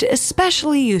proved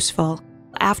especially useful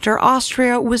after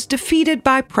Austria was defeated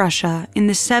by Prussia in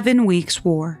the 7 Weeks'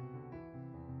 War.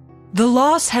 The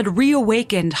loss had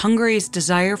reawakened Hungary's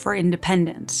desire for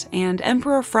independence, and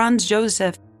Emperor Franz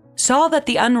Joseph saw that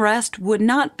the unrest would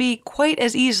not be quite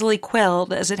as easily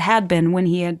quelled as it had been when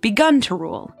he had begun to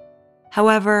rule.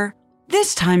 However,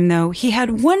 this time, though, he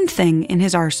had one thing in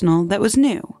his arsenal that was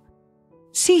new: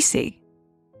 Sisi.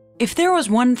 If there was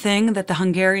one thing that the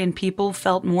Hungarian people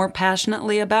felt more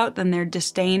passionately about than their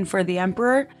disdain for the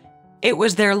emperor, it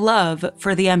was their love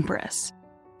for the Empress.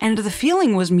 And the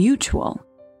feeling was mutual.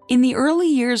 In the early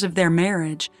years of their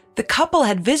marriage, the couple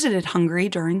had visited Hungary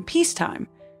during peacetime.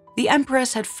 The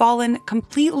Empress had fallen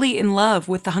completely in love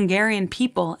with the Hungarian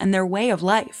people and their way of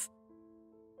life.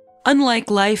 Unlike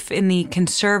life in the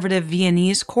conservative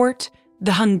Viennese court,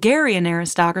 the Hungarian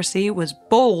aristocracy was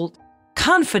bold,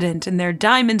 confident in their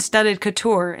diamond-studded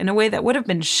couture in a way that would have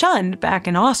been shunned back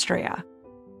in Austria.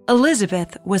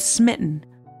 Elizabeth was smitten.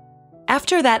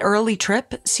 After that early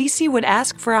trip, Sisi would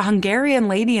ask for a Hungarian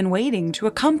lady-in-waiting to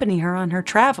accompany her on her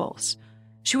travels.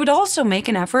 She would also make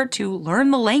an effort to learn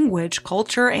the language,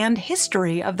 culture, and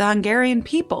history of the Hungarian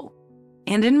people.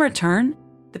 And in return,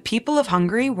 the people of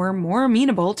Hungary were more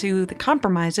amenable to the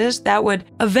compromises that would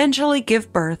eventually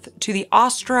give birth to the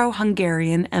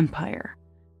Austro-Hungarian Empire.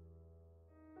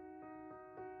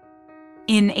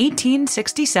 In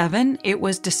 1867, it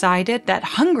was decided that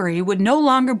Hungary would no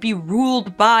longer be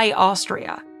ruled by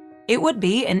Austria. It would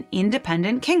be an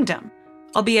independent kingdom,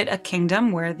 albeit a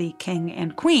kingdom where the king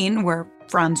and queen were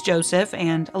Franz Joseph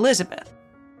and Elizabeth.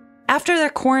 After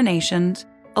their coronations,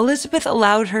 Elizabeth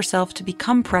allowed herself to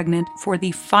become pregnant for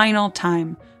the final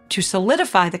time to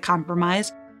solidify the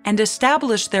compromise and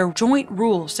establish their joint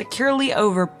rule securely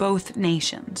over both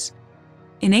nations.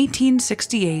 In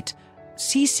 1868,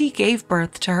 Sisi gave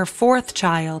birth to her 4th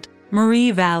child,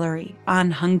 Marie Valerie, on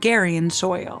Hungarian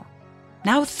soil.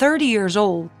 Now 30 years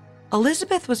old,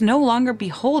 Elizabeth was no longer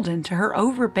beholden to her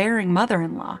overbearing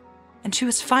mother-in-law, and she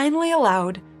was finally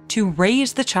allowed to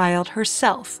raise the child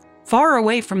herself, far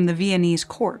away from the Viennese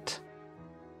court.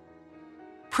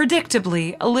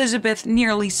 Predictably, Elizabeth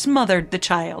nearly smothered the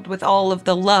child with all of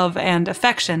the love and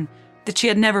affection that she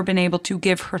had never been able to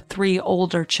give her 3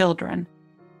 older children.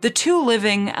 The 2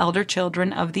 living elder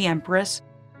children of the Empress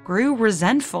grew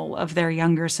resentful of their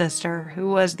younger sister, who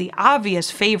was the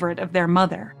obvious favorite of their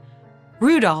mother.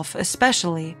 Rudolph,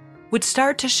 especially, would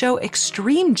start to show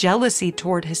extreme jealousy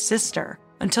toward his sister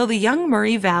until the young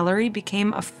Marie Valerie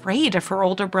became afraid of her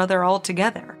older brother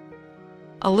altogether.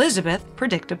 Elizabeth,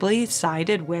 predictably,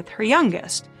 sided with her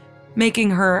youngest,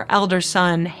 making her elder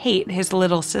son hate his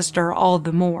little sister all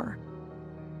the more.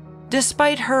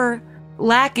 Despite her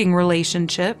lacking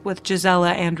relationship with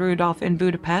Gisela and Rudolph in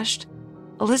Budapest,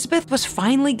 Elizabeth was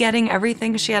finally getting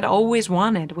everything she had always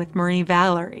wanted with Marie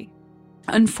Valerie.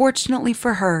 Unfortunately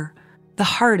for her, the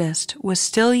hardest was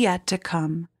still yet to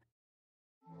come.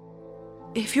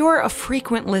 If you're a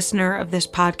frequent listener of this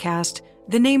podcast,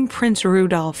 the name Prince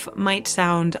Rudolph might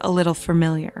sound a little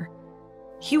familiar.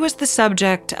 He was the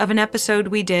subject of an episode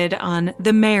we did on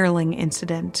the Mayerling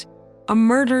incident, a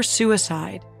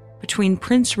murder-suicide between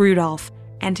Prince Rudolph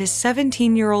and his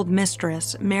 17-year-old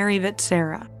mistress, Mary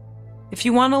Vitsera. If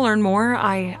you want to learn more,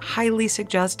 I highly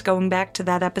suggest going back to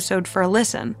that episode for a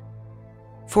listen.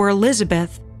 For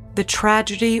Elizabeth, the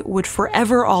tragedy would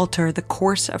forever alter the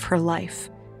course of her life.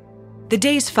 The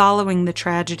days following the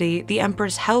tragedy, the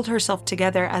Empress held herself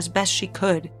together as best she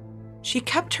could. She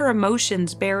kept her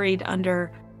emotions buried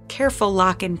under careful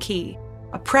lock and key,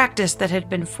 a practice that had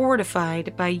been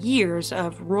fortified by years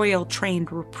of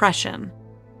royal-trained repression.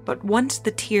 But once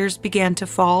the tears began to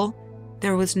fall,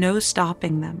 there was no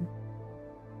stopping them.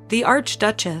 The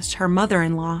Archduchess, her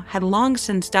mother-in-law, had long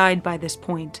since died by this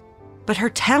point, but her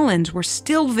talons were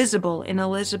still visible in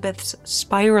Elizabeth's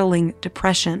spiraling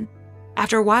depression.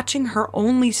 After watching her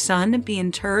only son be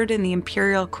interred in the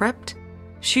imperial crypt,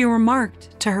 she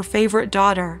remarked to her favorite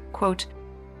daughter, quote,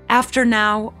 "After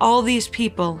now, all these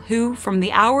people who, from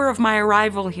the hour of my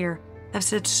arrival here, have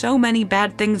said so many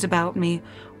bad things about me,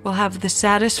 will have the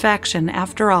satisfaction,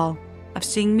 after all, of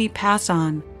seeing me pass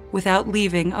on without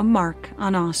leaving a mark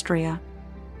on Austria."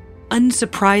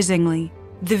 Unsurprisingly,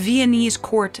 the Viennese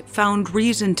court found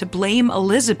reason to blame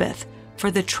Elizabeth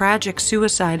for the tragic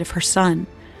suicide of her son.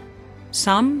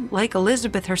 Some, like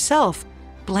Elizabeth herself,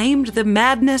 blamed the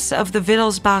madness of the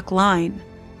Wittelsbach line,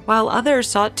 while others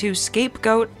sought to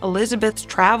scapegoat Elizabeth's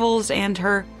travels and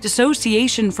her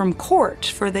dissociation from court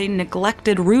for they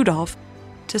neglected Rudolph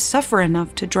to suffer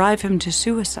enough to drive him to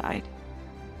suicide.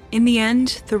 In the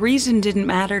end, the reason didn't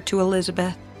matter to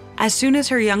Elizabeth. As soon as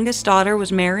her youngest daughter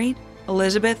was married,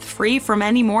 Elizabeth, free from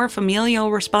any more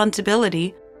familial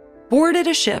responsibility, boarded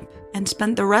a ship and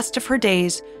spent the rest of her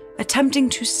days attempting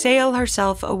to sail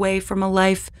herself away from a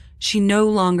life she no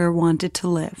longer wanted to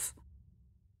live.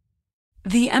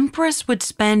 The Empress would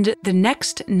spend the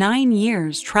next 9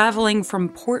 years traveling from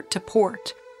port to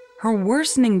port, her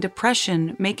worsening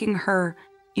depression making her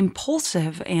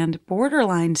impulsive and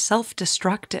borderline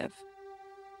self-destructive.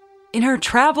 In her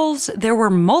travels, there were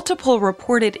multiple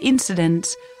reported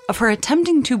incidents of her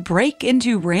attempting to break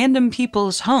into random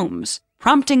people's homes,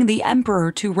 prompting the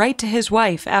emperor to write to his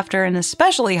wife after an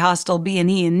especially hostile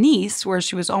B&E in Nice, where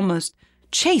she was almost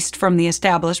chased from the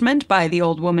establishment by the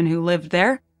old woman who lived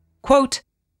there. Quote,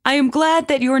 "I am glad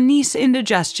that your Nice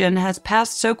indigestion has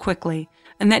passed so quickly,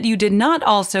 and that you did not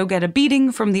also get a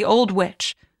beating from the old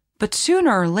witch. But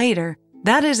sooner or later,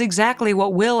 that is exactly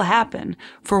what will happen,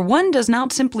 for one does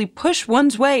not simply push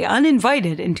one's way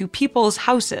uninvited into people's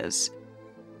houses."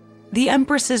 The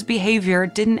Empress's behavior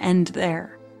didn't end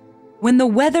there. When the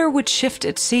weather would shift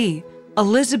at sea,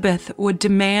 Elizabeth would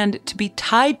demand to be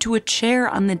tied to a chair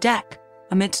on the deck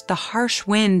amidst the harsh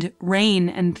wind, rain,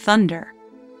 and thunder.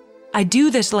 "I do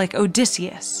this like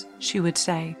Odysseus," she would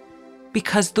say,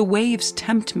 "because the waves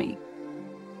tempt me."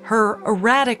 Her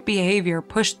erratic behavior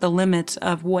pushed the limits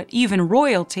of what even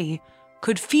royalty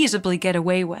could feasibly get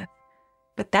away with.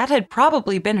 But that had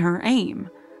probably been her aim.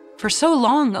 For so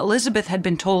long, Elizabeth had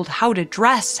been told how to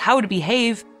dress, how to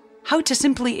behave, how to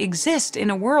simply exist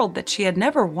in a world that she had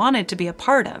never wanted to be a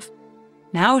part of.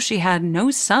 Now she had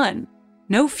no son,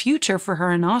 no future for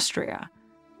her in Austria.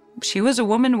 She was a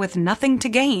woman with nothing to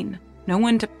gain, no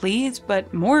one to please,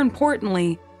 but more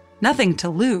importantly, nothing to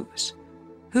lose.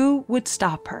 Who would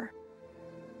stop her?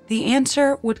 The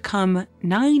answer would come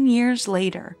 9 years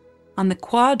later, on the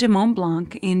Croix de Mont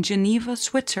Blanc in Geneva,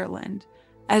 Switzerland,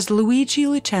 as Luigi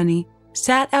Lucchesi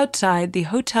sat outside the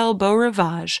Hotel Beau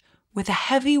Rivage with a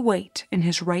heavy weight in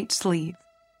his right sleeve,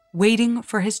 waiting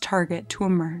for his target to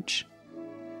emerge.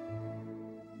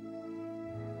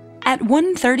 At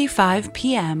 1:35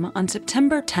 p.m. on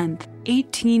September 10,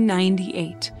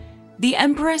 1898, the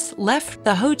Empress left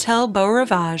the Hotel Beau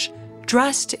Rivage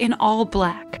dressed in all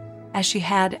black, as she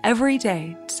had every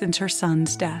day since her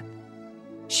son's death.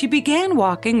 She began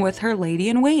walking with her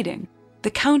lady-in-waiting,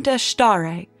 the Countess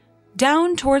Starre,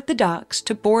 down toward the docks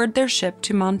to board their ship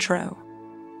to Montreux.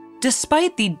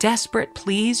 Despite the desperate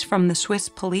pleas from the Swiss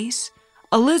police,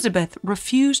 Elizabeth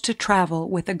refused to travel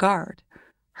with a guard.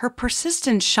 Her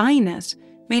persistent shyness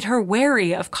made her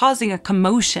wary of causing a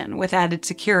commotion with added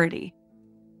security.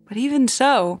 But even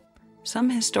so, some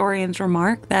historians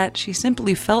remark that she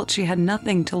simply felt she had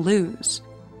nothing to lose.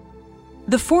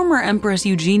 The former Empress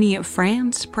Eugenie of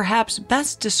France perhaps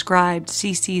best described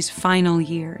Sisi's final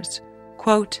years.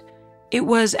 Quote, "It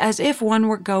was as if one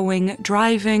were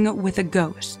driving with a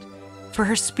ghost, for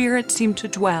her spirit seemed to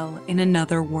dwell in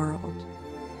another world."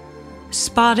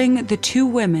 Spotting the two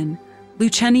women,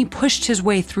 Lucchesi pushed his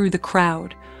way through the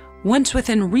crowd. Once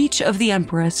within reach of the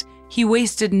Empress, he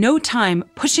wasted no time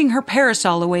pushing her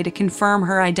parasol away to confirm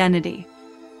her identity.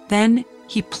 Then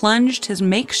he plunged his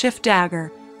makeshift dagger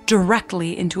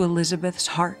directly into Elizabeth's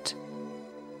heart.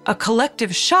 A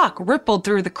collective shock rippled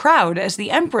through the crowd as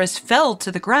the Empress fell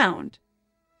to the ground.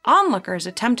 Onlookers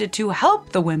attempted to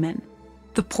help the women.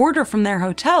 The porter from their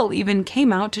hotel even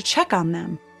came out to check on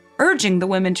them, urging the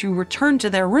women to return to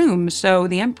their rooms so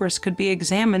the Empress could be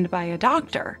examined by a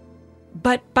doctor.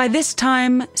 But by this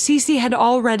time, Sisi had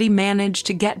already managed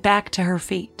to get back to her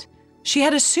feet. She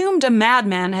had assumed a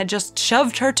madman had just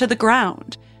shoved her to the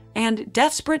ground, and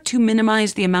desperate to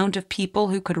minimize the amount of people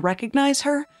who could recognize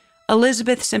her,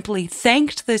 Elizabeth simply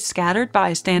thanked the scattered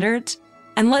bystanders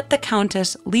and let the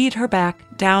Countess lead her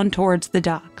back down towards the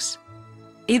docks.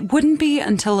 It wouldn't be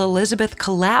until Elizabeth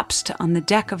collapsed on the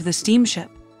deck of the steamship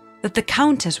that the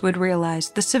Countess would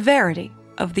realize the severity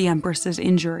of the Empress's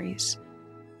injuries.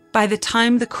 By the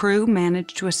time the crew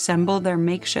managed to assemble their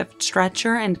makeshift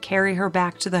stretcher and carry her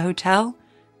back to the hotel,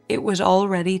 it was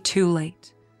already too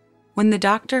late. When the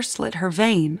doctor slit her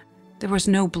vein, there was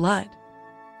no blood.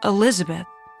 Elizabeth,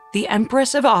 the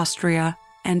Empress of Austria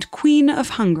and Queen of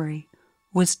Hungary,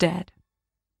 was dead.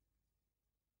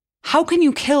 "How can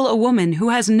you kill a woman who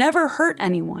has never hurt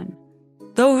anyone?"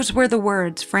 Those were the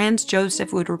words Franz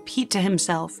Joseph would repeat to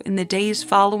himself in the days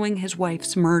following his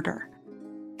wife's murder.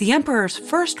 The Emperor's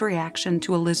first reaction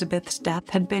to Elizabeth's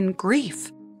death had been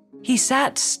grief. He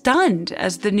sat stunned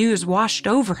as the news washed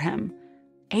over him.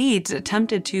 Aides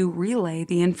attempted to relay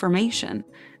the information.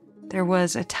 There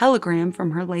was a telegram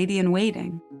from her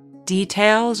lady-in-waiting,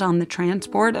 details on the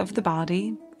transport of the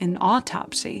body, an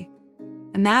autopsy.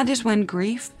 And that is when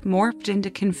grief morphed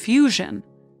into confusion.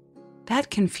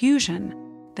 That confusion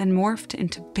then morphed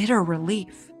into bitter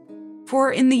relief.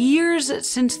 For in the years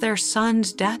since their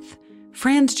son's death,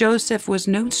 Franz Joseph was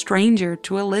no stranger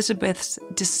to Elizabeth's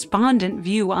despondent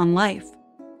view on life,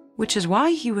 which is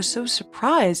why he was so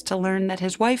surprised to learn that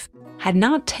his wife had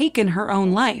not taken her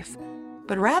own life,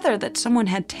 but rather that someone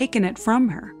had taken it from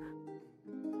her.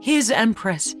 His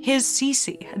Empress, his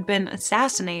Sisi, had been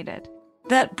assassinated.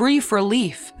 That brief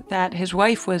relief that his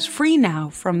wife was free now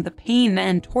from the pain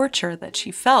and torture that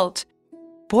she felt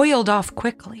boiled off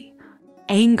quickly.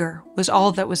 Anger was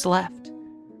all that was left.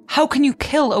 How can you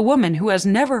kill a woman who has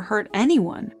never hurt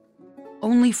anyone?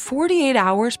 Only 48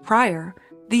 hours prior,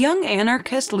 the young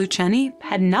anarchist Lucchesi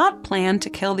had not planned to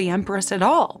kill the Empress at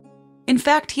all. In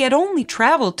fact, he had only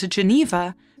traveled to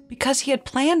Geneva because he had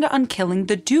planned on killing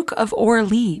the Duke of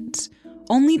Orleans,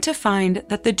 only to find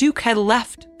that the Duke had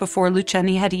left before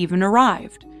Lucchesi had even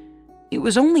arrived. It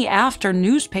was only after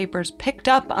newspapers picked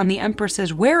up on the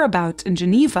Empress's whereabouts in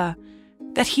Geneva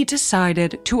that he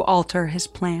decided to alter his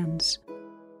plans.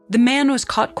 The man was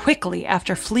caught quickly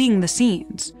after fleeing the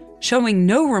scenes, showing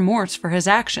no remorse for his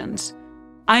actions.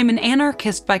 "I am an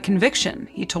anarchist by conviction,"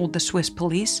 he told the Swiss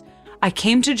police. "I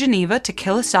came to Geneva to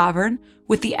kill a sovereign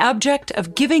with the object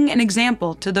of giving an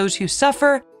example to those who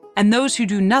suffer and those who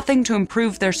do nothing to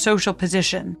improve their social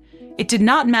position. It did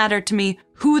not matter to me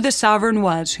who the sovereign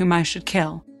was whom I should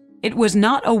kill. It was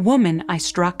not a woman I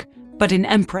struck, but an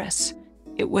empress.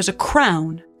 It was a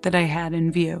crown that I had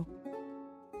in view."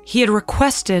 He had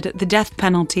requested the death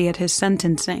penalty at his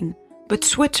sentencing, but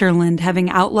Switzerland, having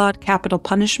outlawed capital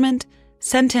punishment,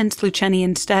 sentenced Lucchesi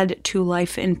instead to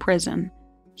life in prison.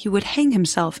 He would hang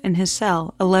himself in his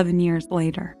cell 11 years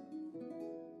later.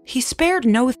 He spared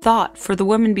no thought for the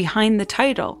woman behind the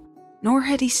title, nor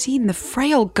had he seen the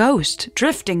frail ghost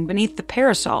drifting beneath the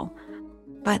parasol.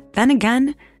 But then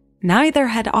again, neither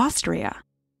had Austria.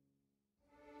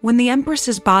 When the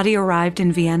Empress's body arrived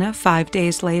in Vienna 5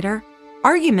 days later,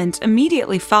 arguments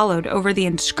immediately followed over the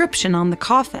inscription on the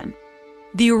coffin.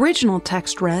 The original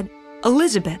text read,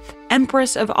 "Elizabeth,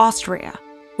 Empress of Austria,"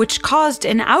 which caused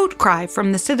an outcry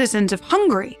from the citizens of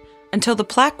Hungary until the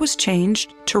plaque was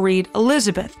changed to read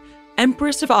Elizabeth,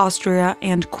 Empress of Austria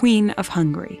and Queen of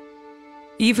Hungary.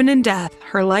 Even in death,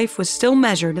 her life was still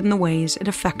measured in the ways it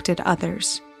affected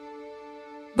others.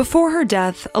 Before her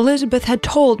death, Elizabeth had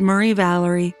told Marie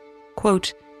Valerie,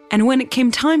 quote, "And when it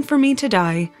came time for me to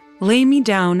die, lay me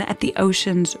down at the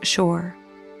ocean's shore."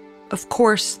 Of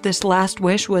course, this last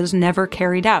wish was never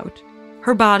carried out.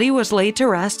 Her body was laid to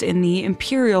rest in the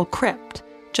imperial crypt,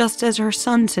 just as her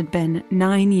son's had been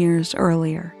 9 years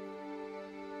earlier.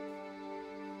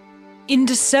 In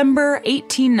December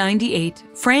 1898,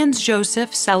 Franz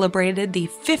Joseph celebrated the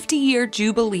 50-year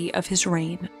jubilee of his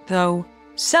reign, though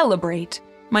celebrate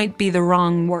might be the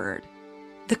wrong word.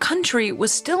 The country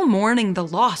was still mourning the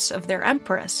loss of their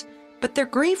empress, but their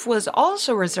grief was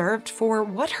also reserved for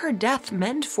what her death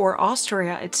meant for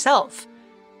Austria itself.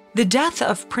 The death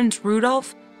of Prince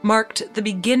Rudolf marked the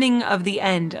beginning of the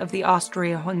end of the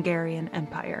Austro-Hungarian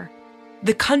Empire.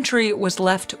 The country was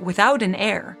left without an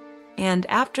heir, and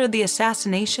after the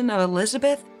assassination of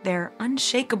Elizabeth, their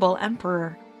unshakable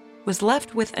emperor was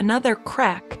left with another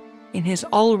crack in his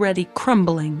already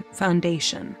crumbling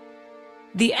foundation.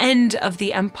 The end of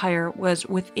the empire was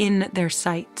within their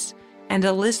sights, and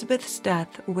Elizabeth's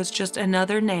death was just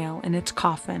another nail in its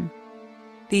coffin.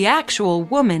 The actual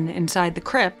woman inside the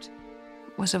crypt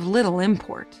was of little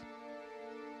import.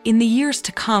 In the years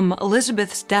to come,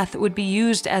 Elizabeth's death would be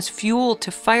used as fuel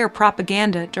to fire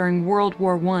propaganda during World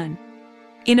War I.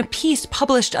 In a piece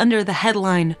published under the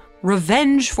headline,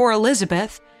 "Revenge for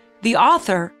Elizabeth," the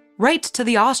author writes to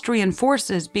the Austrian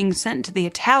forces being sent to the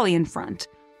Italian front,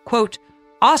 quote,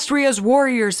 "Austria's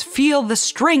warriors feel the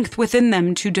strength within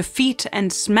them to defeat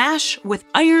and smash with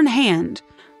iron hand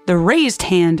the raised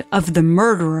hand of the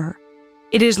murderer.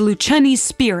 It is Luceni's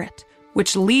spirit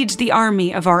which leads the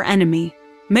army of our enemy.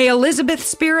 May Elizabeth's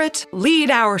spirit lead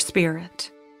our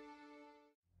spirit."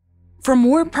 From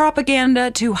war propaganda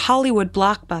to Hollywood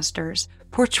blockbusters,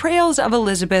 portrayals of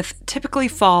Elizabeth typically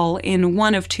fall in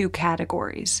one of two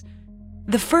categories.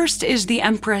 The first is the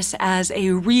Empress as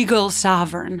a regal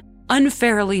sovereign,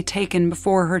 unfairly taken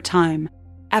before her time,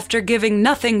 after giving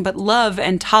nothing but love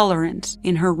and tolerance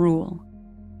in her rule.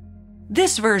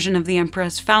 This version of the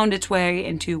Empress found its way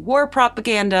into war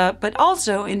propaganda, but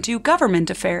also into government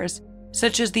affairs,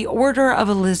 such as the Order of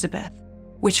Elizabeth,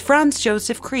 which Franz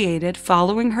Joseph created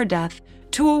following her death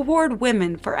to award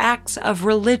women for acts of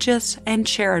religious and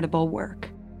charitable work.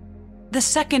 The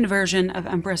second version of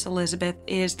Empress Elizabeth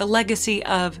is the legacy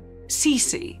of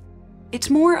Sisi. It's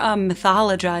more a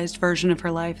mythologized version of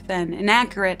her life than an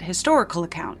accurate historical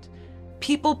account,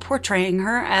 people portraying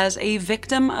her as a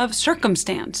victim of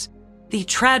circumstance, the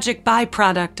tragic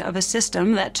byproduct of a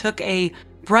system that took a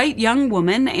bright young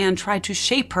woman and tried to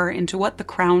shape her into what the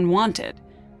crown wanted.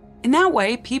 In that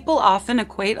way, people often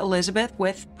equate Elizabeth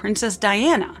with Princess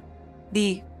Diana,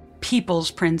 the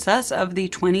people's princess of the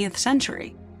 20th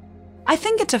century. I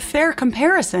think it's a fair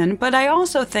comparison, but I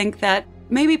also think that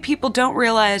maybe people don't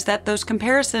realize that those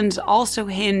comparisons also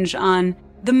hinge on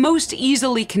the most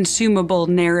easily consumable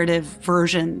narrative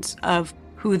versions of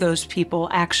who those people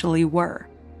actually were.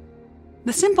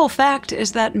 The simple fact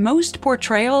is that most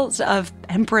portrayals of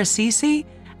Empress Sisi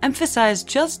emphasize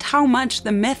just how much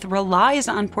the myth relies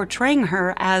on portraying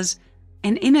her as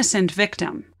an innocent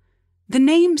victim. The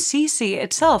name Sisi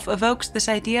itself evokes this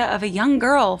idea of a young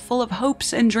girl full of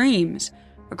hopes and dreams,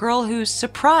 a girl who's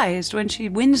surprised when she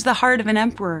wins the heart of an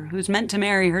emperor who's meant to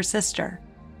marry her sister.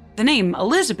 The name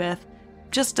Elizabeth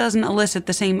just doesn't elicit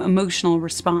the same emotional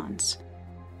response.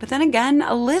 But then again,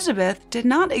 Elizabeth did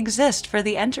not exist for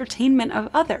the entertainment of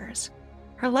others.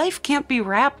 Her life can't be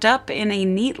wrapped up in a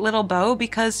neat little bow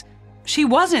because she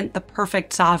wasn't the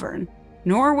perfect sovereign,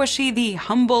 nor was she the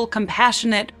humble,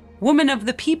 compassionate woman of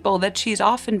the people that she's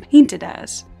often painted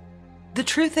as. The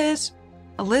truth is,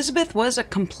 Elizabeth was a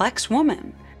complex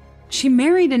woman. She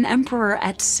married an emperor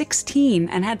at 16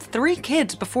 and had 3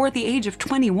 kids before the age of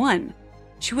 21.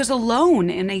 She was alone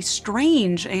in a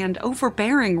strange and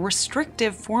overbearing,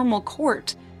 restrictive formal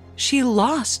court. She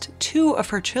lost 2 of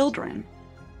her children.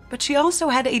 But she also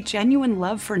had a genuine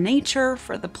love for nature,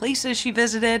 for the places she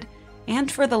visited,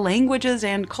 and for the languages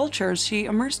and cultures she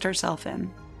immersed herself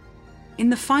in. In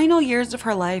the final years of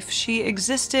her life, she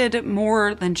existed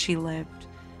more than she lived.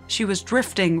 She was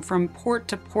drifting from port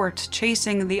to port,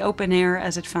 chasing the open air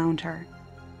as it found her.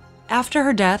 After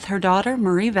her death, her daughter,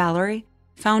 Marie Valerie,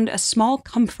 found a small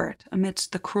comfort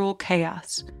amidst the cruel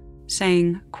chaos,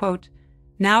 saying, quote,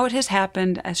 "Now it has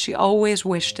happened as she always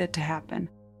wished it to happen,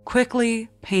 quickly,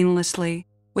 painlessly,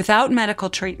 without medical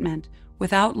treatment,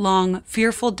 without long,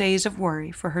 fearful days of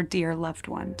worry for her dear loved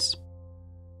ones."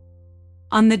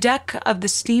 On the deck of the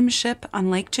steamship on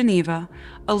Lake Geneva,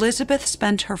 Elizabeth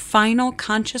spent her final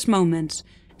conscious moments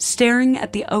staring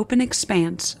at the open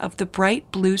expanse of the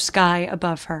bright blue sky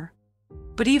above her.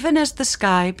 But even as the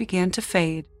sky began to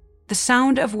fade, the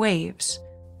sound of waves,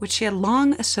 which she had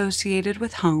long associated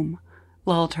with home,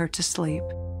 lulled her to sleep.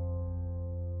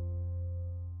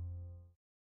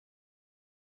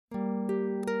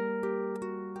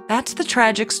 That's the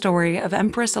tragic story of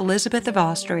Empress Elizabeth of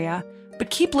Austria, but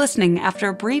keep listening after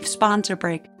a brief sponsor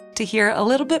break to hear a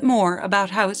little bit more about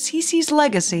how Sisi's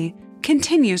legacy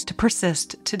continues to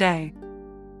persist today.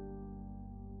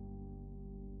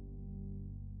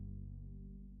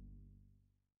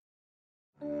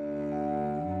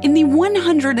 In the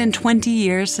 120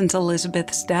 years since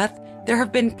Elizabeth's death, there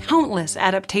have been countless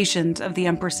adaptations of the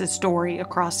Empress's story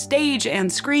across stage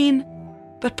and screen,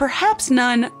 but perhaps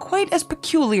none quite as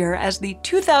peculiar as the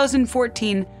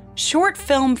 2014 short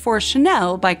film for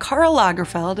Chanel by Karl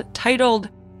Lagerfeld titled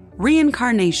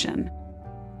Reincarnation.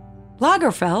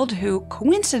 Lagerfeld, who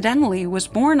coincidentally was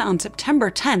born on September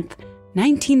 10th,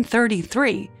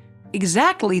 1933,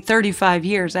 exactly 35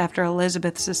 years after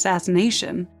Elizabeth's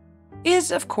assassination,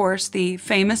 is, of course, the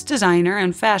famous designer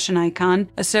and fashion icon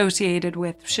associated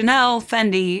with Chanel,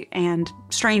 Fendi, and,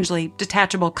 strangely,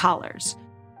 detachable collars.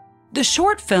 The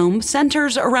short film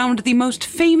centers around the most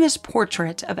famous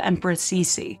portrait of Empress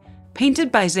Sisi,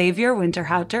 painted by Xavier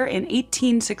Winterhalter in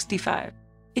 1865.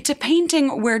 It's a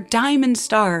painting where diamond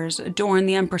stars adorn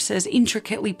the Empress's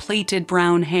intricately plaited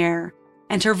brown hair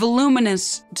and her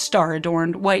voluminous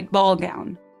star-adorned white ball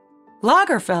gown.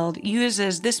 Lagerfeld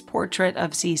uses this portrait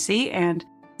of Sisi and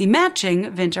the matching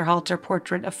Winterhalter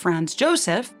portrait of Franz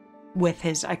Joseph, with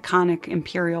his iconic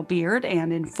imperial beard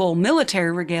and in full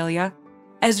military regalia,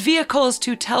 as vehicles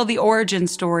to tell the origin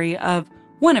story of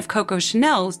one of Coco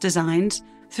Chanel's designs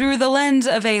through the lens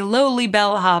of a lowly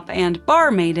bellhop and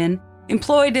barmaiden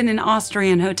employed in an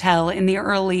Austrian hotel in the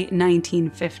early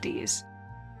 1950s.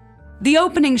 The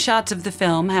opening shots of the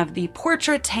film have the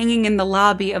portraits hanging in the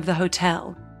lobby of the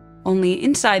hotel. Only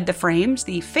inside the frames,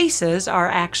 the faces are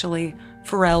actually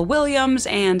Pharrell Williams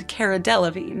and Cara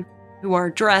Delevingne, who are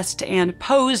dressed and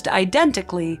posed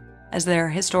identically as their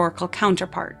historical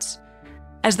counterparts.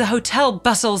 As the hotel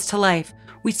bustles to life,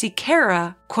 we see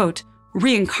Cara, quote,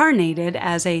 reincarnated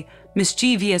as a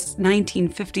mischievous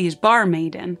 1950s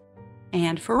barmaiden,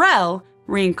 and Pharrell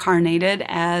reincarnated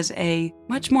as a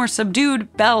much more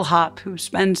subdued bellhop who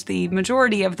spends the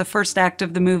majority of the first act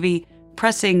of the movie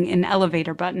pressing an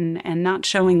elevator button and not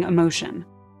showing emotion.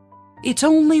 It's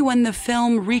only when the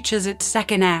film reaches its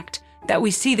second act that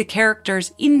we see the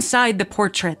characters inside the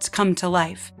portraits come to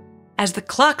life. As the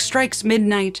clock strikes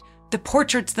midnight, the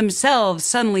portraits themselves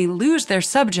suddenly lose their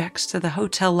subjects to the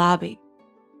hotel lobby.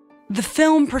 The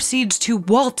film proceeds to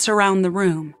waltz around the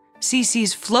room,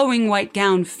 Sisi's flowing white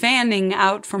gown fanning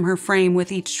out from her frame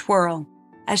with each twirl,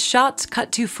 as shots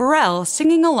cut to Pharrell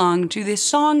singing along to the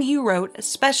song he wrote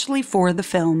especially for the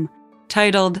film,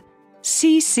 titled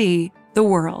 "See, the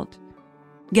World."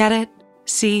 Get it?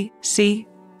 See,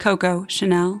 Coco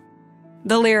Chanel?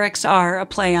 The lyrics are a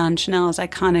play on Chanel's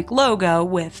iconic logo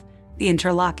with the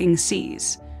interlocking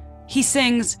C's. He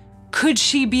sings, "Could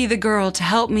she be the girl to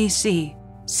help me see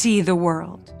the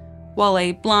world?" while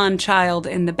a blonde child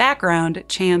in the background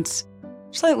chants,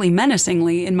 slightly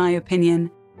menacingly in my opinion,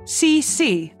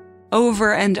 "See,"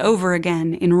 over and over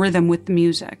again in rhythm with the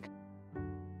music.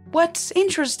 What's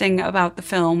interesting about the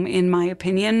film, in my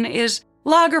opinion, is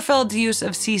Lagerfeld's use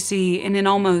of Sisi in an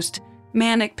almost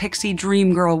manic pixie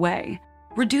dream girl way,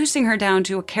 reducing her down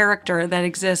to a character that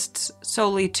exists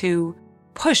solely to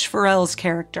push Pharrell's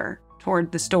character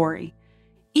toward the story.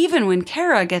 Even when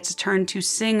Cara gets a turn to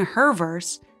sing her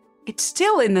verse, it's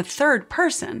still in the third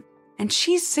person, and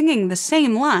she's singing the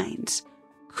same lines.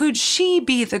 Could she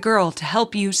be the girl to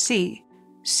help you see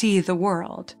the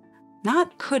world?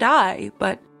 Not could I,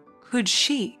 but could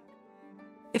she?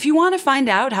 If you want to find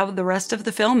out how the rest of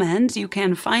the film ends, you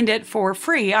can find it for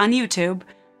free on YouTube.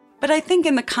 But I think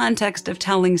in the context of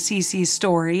telling Sisi's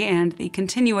story and the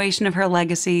continuation of her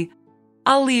legacy,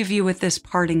 I'll leave you with this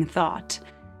parting thought.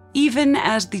 Even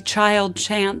as the child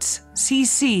chants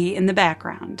Sisi in the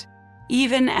background,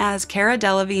 even as Cara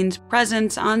Delevingne's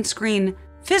presence on screen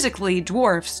physically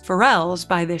dwarfs Pharrell's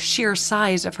by the sheer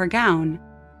size of her gown,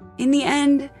 in the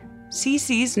end,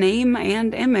 Sisi's name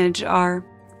and image are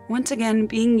once again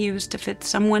being used to fit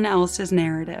someone else's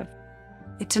narrative.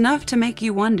 It's enough to make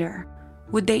you wonder,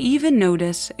 would they even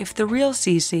notice if the real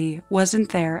Sisi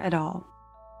wasn't there at all?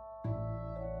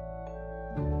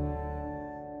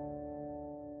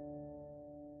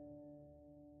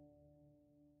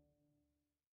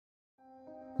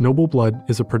 Noble Blood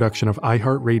is a production of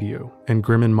iHeartRadio and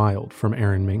Grim and Mild from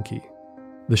Aaron Mahnke.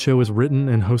 The show is written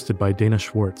and hosted by Dana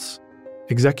Schwartz.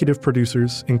 Executive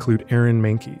producers include Aaron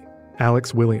Mahnke,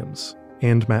 Alex Williams,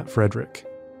 and Matt Frederick.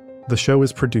 The show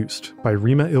is produced by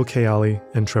Rima Ilkayali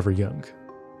and Trevor Young.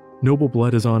 Noble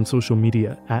Blood is on social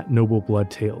media at Noble Blood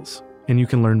Tales, and you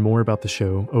can learn more about the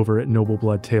show over at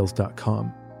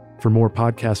noblebloodtales.com. For more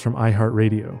podcasts from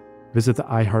iHeartRadio, visit the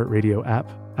iHeartRadio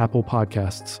app, Apple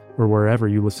Podcasts, or wherever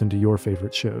you listen to your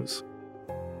favorite shows.